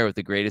the air with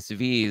the greatest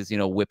of ease,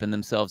 whipping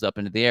themselves up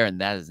into the air, and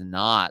that is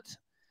not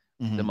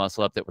the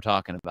muscle up that we're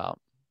talking about.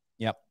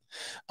 Yep.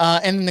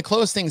 And then to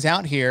close things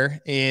out here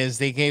is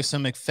they gave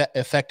some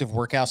effective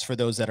workouts for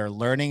those that are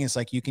learning. It's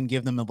like you can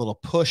give them a little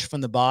push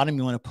from the bottom.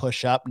 You want to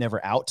push up,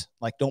 never out.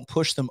 Like don't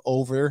push them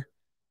over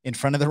in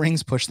front of the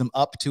rings, push them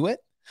up to it.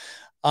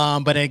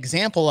 But an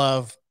example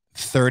of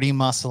 30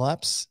 muscle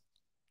ups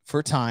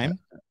for time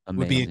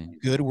would be a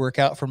good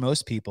workout for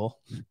most people.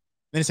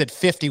 Then it said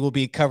 50 will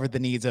cover the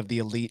needs of the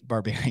elite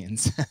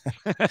barbarians.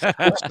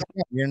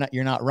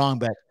 You're not wrong,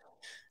 but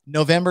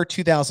November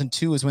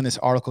 2002 is when this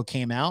article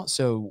came out.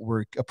 So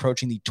we're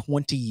approaching the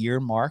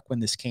 20-year mark when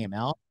this came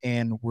out,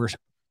 and we're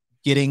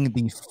getting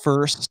the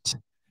first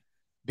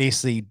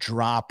basically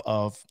drop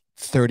of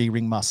 30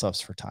 ring muscle ups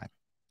for time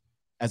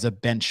as a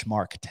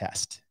benchmark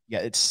test. Yeah,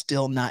 it's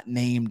still not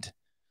named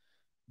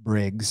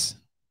Briggs.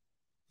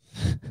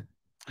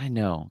 I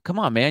know. Come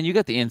on, man. You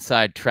got the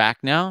inside track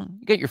now.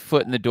 You got your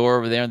foot in the door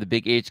over there in the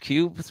big HQ.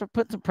 Let's start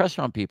putting some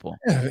pressure on people.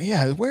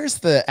 Yeah. Where's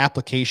the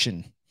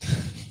application?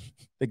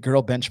 The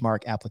girl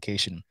benchmark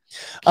application.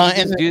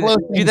 And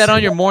do that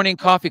on your morning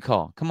coffee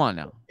call. Come on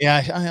now.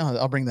 Yeah,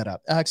 I'll bring that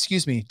up.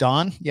 Excuse me,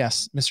 Don.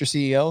 Yes, Mr.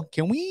 CEO.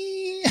 Can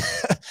we?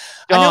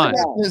 Don,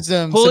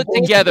 pull it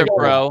together,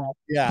 bro.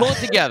 Yeah. Pull it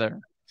together.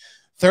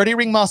 30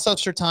 ring muscle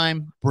ups for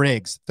time,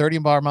 Briggs. 30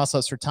 bar muscle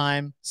ups for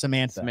time,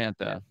 Samantha.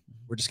 Yeah.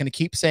 We're just going to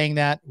keep saying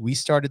that. We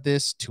started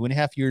this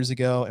 2.5 years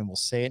ago, and we'll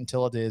say it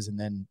until it is, and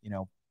then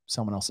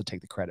someone else will take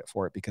the credit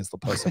for it because they'll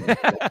post it.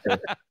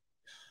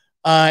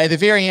 At the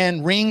very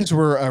end, rings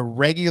were a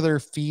regular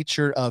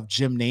feature of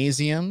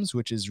gymnasiums,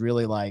 which is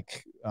really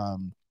like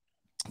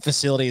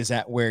facilities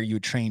where you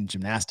train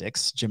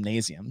gymnastics,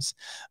 gymnasiums,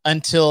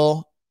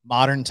 until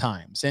modern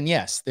times. And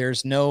yes,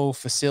 there's no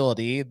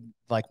facility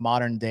like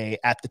modern day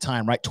at the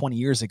time, right? 20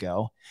 years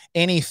ago,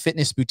 any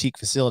fitness boutique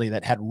facility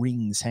that had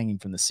rings hanging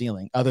from the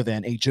ceiling other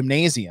than a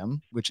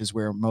gymnasium, which is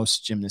where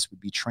most gymnasts would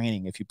be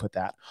training if you put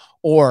that,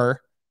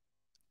 or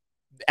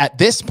at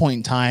this point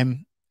in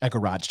time, a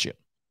garage gym.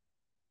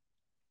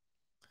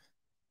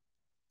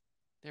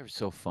 They were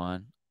so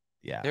fun.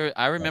 Yeah.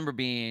 I remember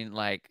being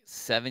like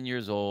 7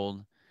 years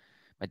old.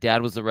 My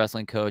dad was the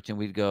wrestling coach, and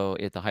we'd go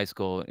at the high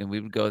school, and we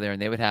would go there,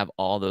 and they would have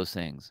all those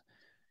things,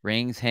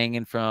 rings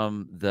hanging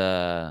from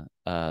the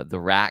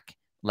rack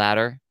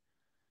ladder.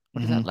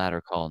 What is that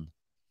ladder called?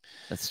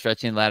 That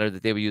stretching ladder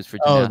that they would use for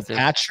Oh, the gymnastics.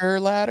 catcher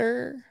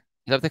ladder. Is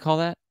that what they call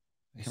that?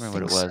 I I can't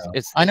remember what it was. so.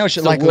 It's I know it's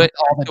like wood,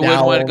 all the the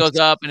wooden one that dowels. goes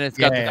up, and it's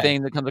got the Yeah.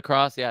 thing that comes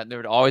across. Yeah, there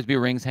would always be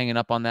rings hanging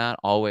up on that,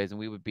 always, and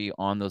we would be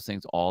on those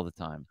things all the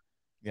time.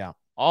 Yeah.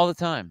 All the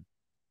time.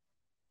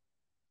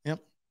 Yep.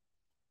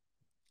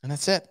 And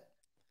that's it.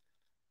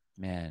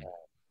 Man.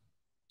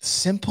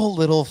 Simple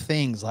little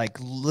things, like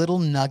little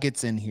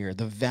nuggets in here,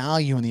 the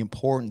value and the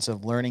importance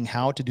of learning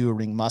how to do a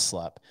ring muscle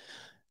up.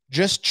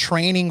 Just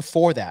training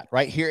for that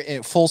right here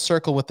in full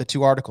circle with the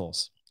two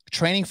articles,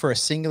 training for a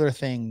singular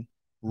thing,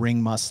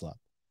 ring muscle up.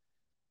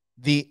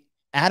 The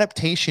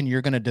adaptation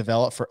you're going to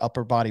develop for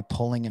upper body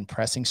pulling and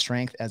pressing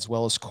strength, as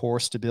well as core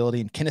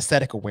stability and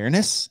kinesthetic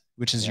awareness,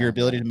 which is your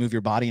ability to move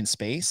your body in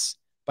space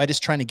by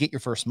just trying to get your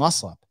first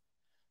muscle up,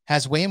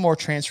 has way more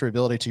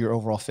transferability to your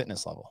overall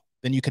fitness level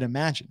than you can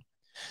imagine.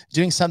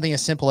 Doing something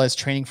as simple as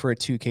training for a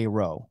 2K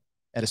row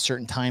at a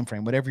certain time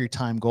frame, whatever your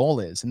time goal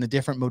is, and the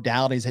different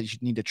modalities that you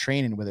need to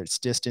train in, whether it's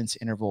distance,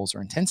 intervals,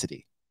 or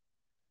intensity.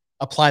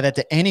 Apply that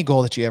to any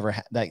goal that you ever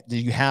that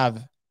you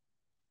have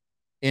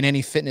in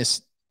any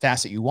fitness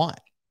facet you want.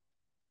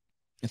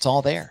 It's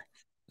all there.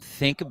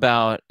 Think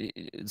about,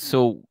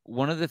 so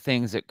one of the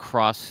things that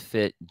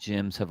CrossFit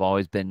gyms have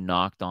always been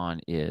knocked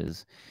on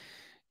is,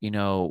 we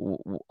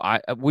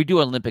do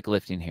Olympic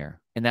lifting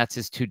here, and that's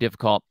just too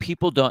difficult.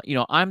 People don't,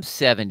 I'm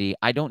 70.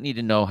 I don't need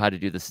to know how to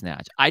do the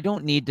snatch. I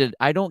don't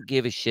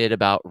give a shit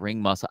about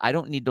ring muscle. I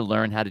don't need to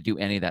learn how to do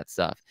any of that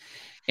stuff.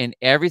 And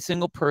every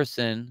single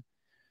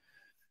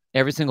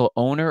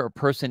owner or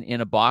person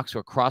in a box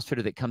or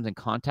CrossFitter that comes in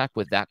contact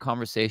with that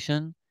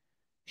conversation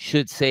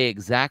should say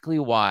exactly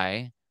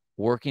why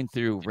working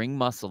through ring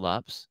muscle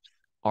ups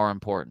are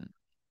important.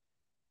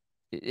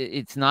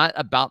 It's not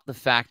about the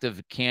fact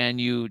of can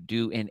you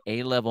do an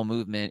A-level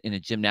movement in a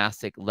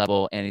gymnastic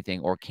level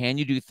anything, or can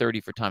you do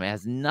 30 for time. It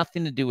has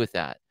nothing to do with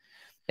that.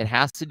 It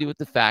has to do with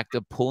the fact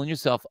of pulling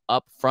yourself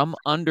up from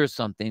under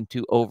something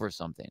to over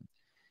something.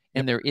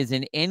 And there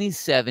isn't any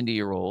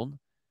 70-year-old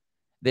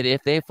that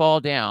if they fall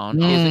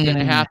down isn't going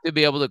to have to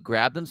be able to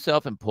grab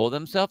themselves and pull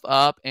themselves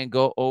up and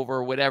go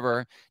over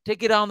whatever to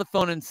get on the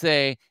phone and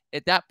say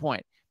at that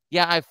point,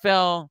 yeah, I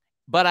fell,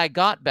 but I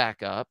got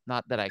back up.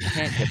 Not that I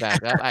can't get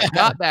back up. I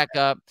got back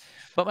up,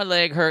 but my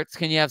leg hurts.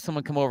 Can you have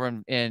someone come over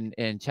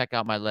and check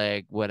out my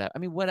leg? Whatever. I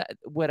mean,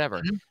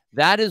 whatever.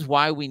 That is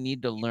why we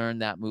need to learn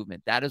that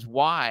movement. That is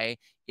why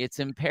it's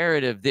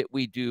imperative that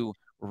we do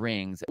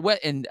rings.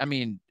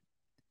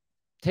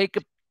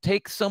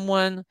 Take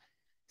someone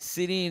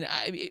sitting,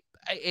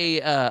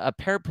 a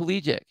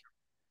paraplegic,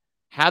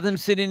 have them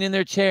sitting in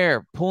their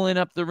chair, pulling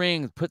up the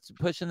rings,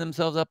 pushing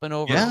themselves up and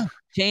over. Yeah.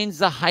 Change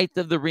the height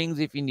of the rings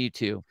if you need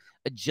to.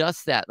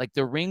 Adjust that. Like,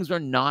 the rings are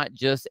not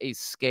just a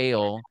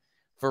scale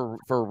for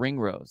ring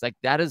rows. Like,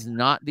 that is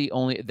not the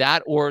only,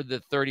 that or the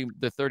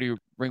 30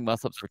 ring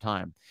muscle ups for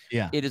time.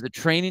 Yeah. It is a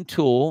training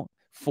tool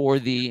for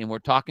and we're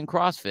talking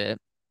CrossFit,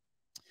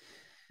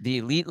 the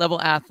elite level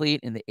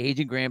athlete and the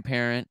aging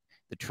grandparent.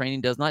 The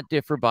training does not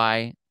differ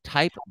by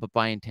type, but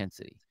by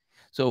intensity.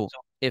 So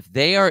if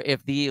the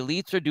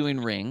elites are doing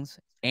rings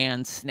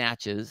and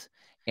snatches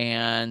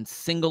and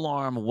single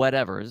arm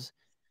whatevers,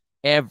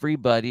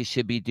 everybody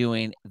should be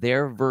doing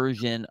their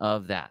version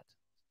of that.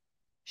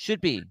 Should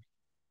be.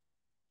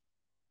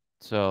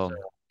 So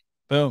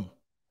boom.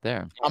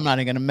 There. I'm not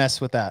even going to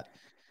mess with that.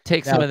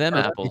 Take some of them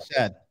apples.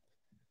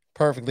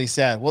 Perfectly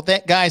said. Well,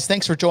 guys,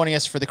 thanks for joining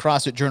us for the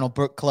CrossFit Journal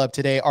Book Club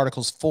today.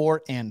 Articles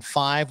 4 and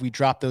 5. We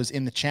dropped those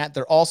in the chat.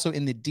 They're also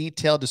in the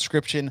detailed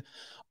description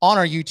on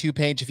our YouTube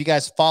page. If you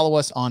guys follow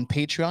us on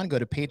Patreon, go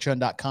to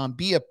patreon.com,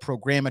 be a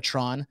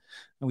programmatron.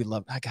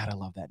 I gotta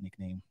love that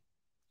nickname.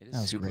 It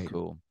is super great.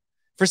 Cool.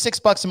 For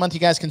 $6 a month, you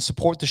guys can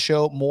support the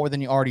show more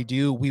than you already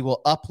do. We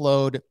will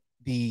upload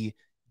the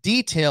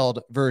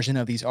detailed version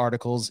of these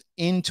articles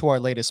into our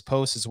latest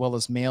posts, as well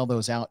as mail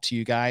those out to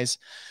you guys.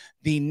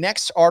 The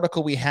next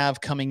article we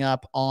have coming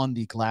up on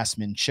the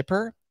Glassman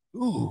Chipper.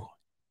 Ooh,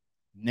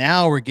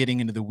 now we're getting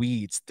into the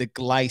weeds. The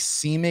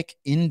glycemic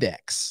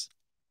index.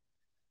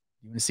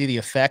 You want to see the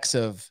effects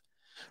of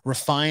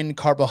refined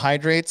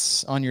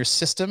carbohydrates on your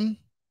system?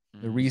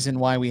 The reason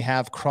why we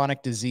have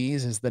chronic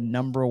disease is the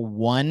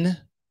 #1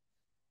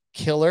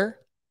 killer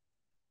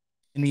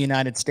in the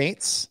United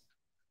States.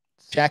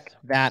 Check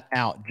that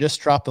out.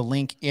 Just drop the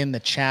link in the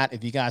chat.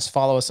 If you guys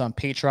follow us on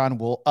Patreon,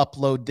 we'll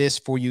upload this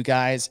for you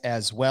guys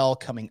as well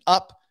coming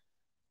up.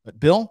 But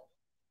Bill?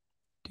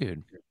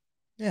 Dude.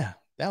 Yeah.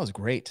 That was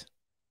great.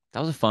 That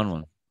was a fun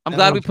one. I'm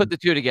glad we put the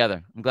two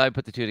together.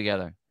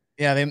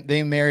 Yeah,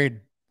 they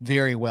married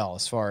very well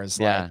as far as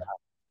like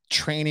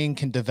training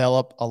can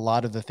develop a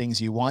lot of the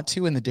things you want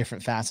to and the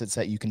different facets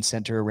that you can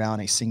center around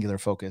a singular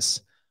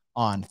focus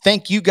on.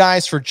 Thank you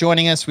guys for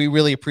joining us. We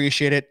really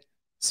appreciate it.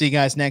 See you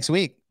guys next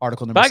week.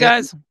 Article number 7. Bye,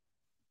 guys.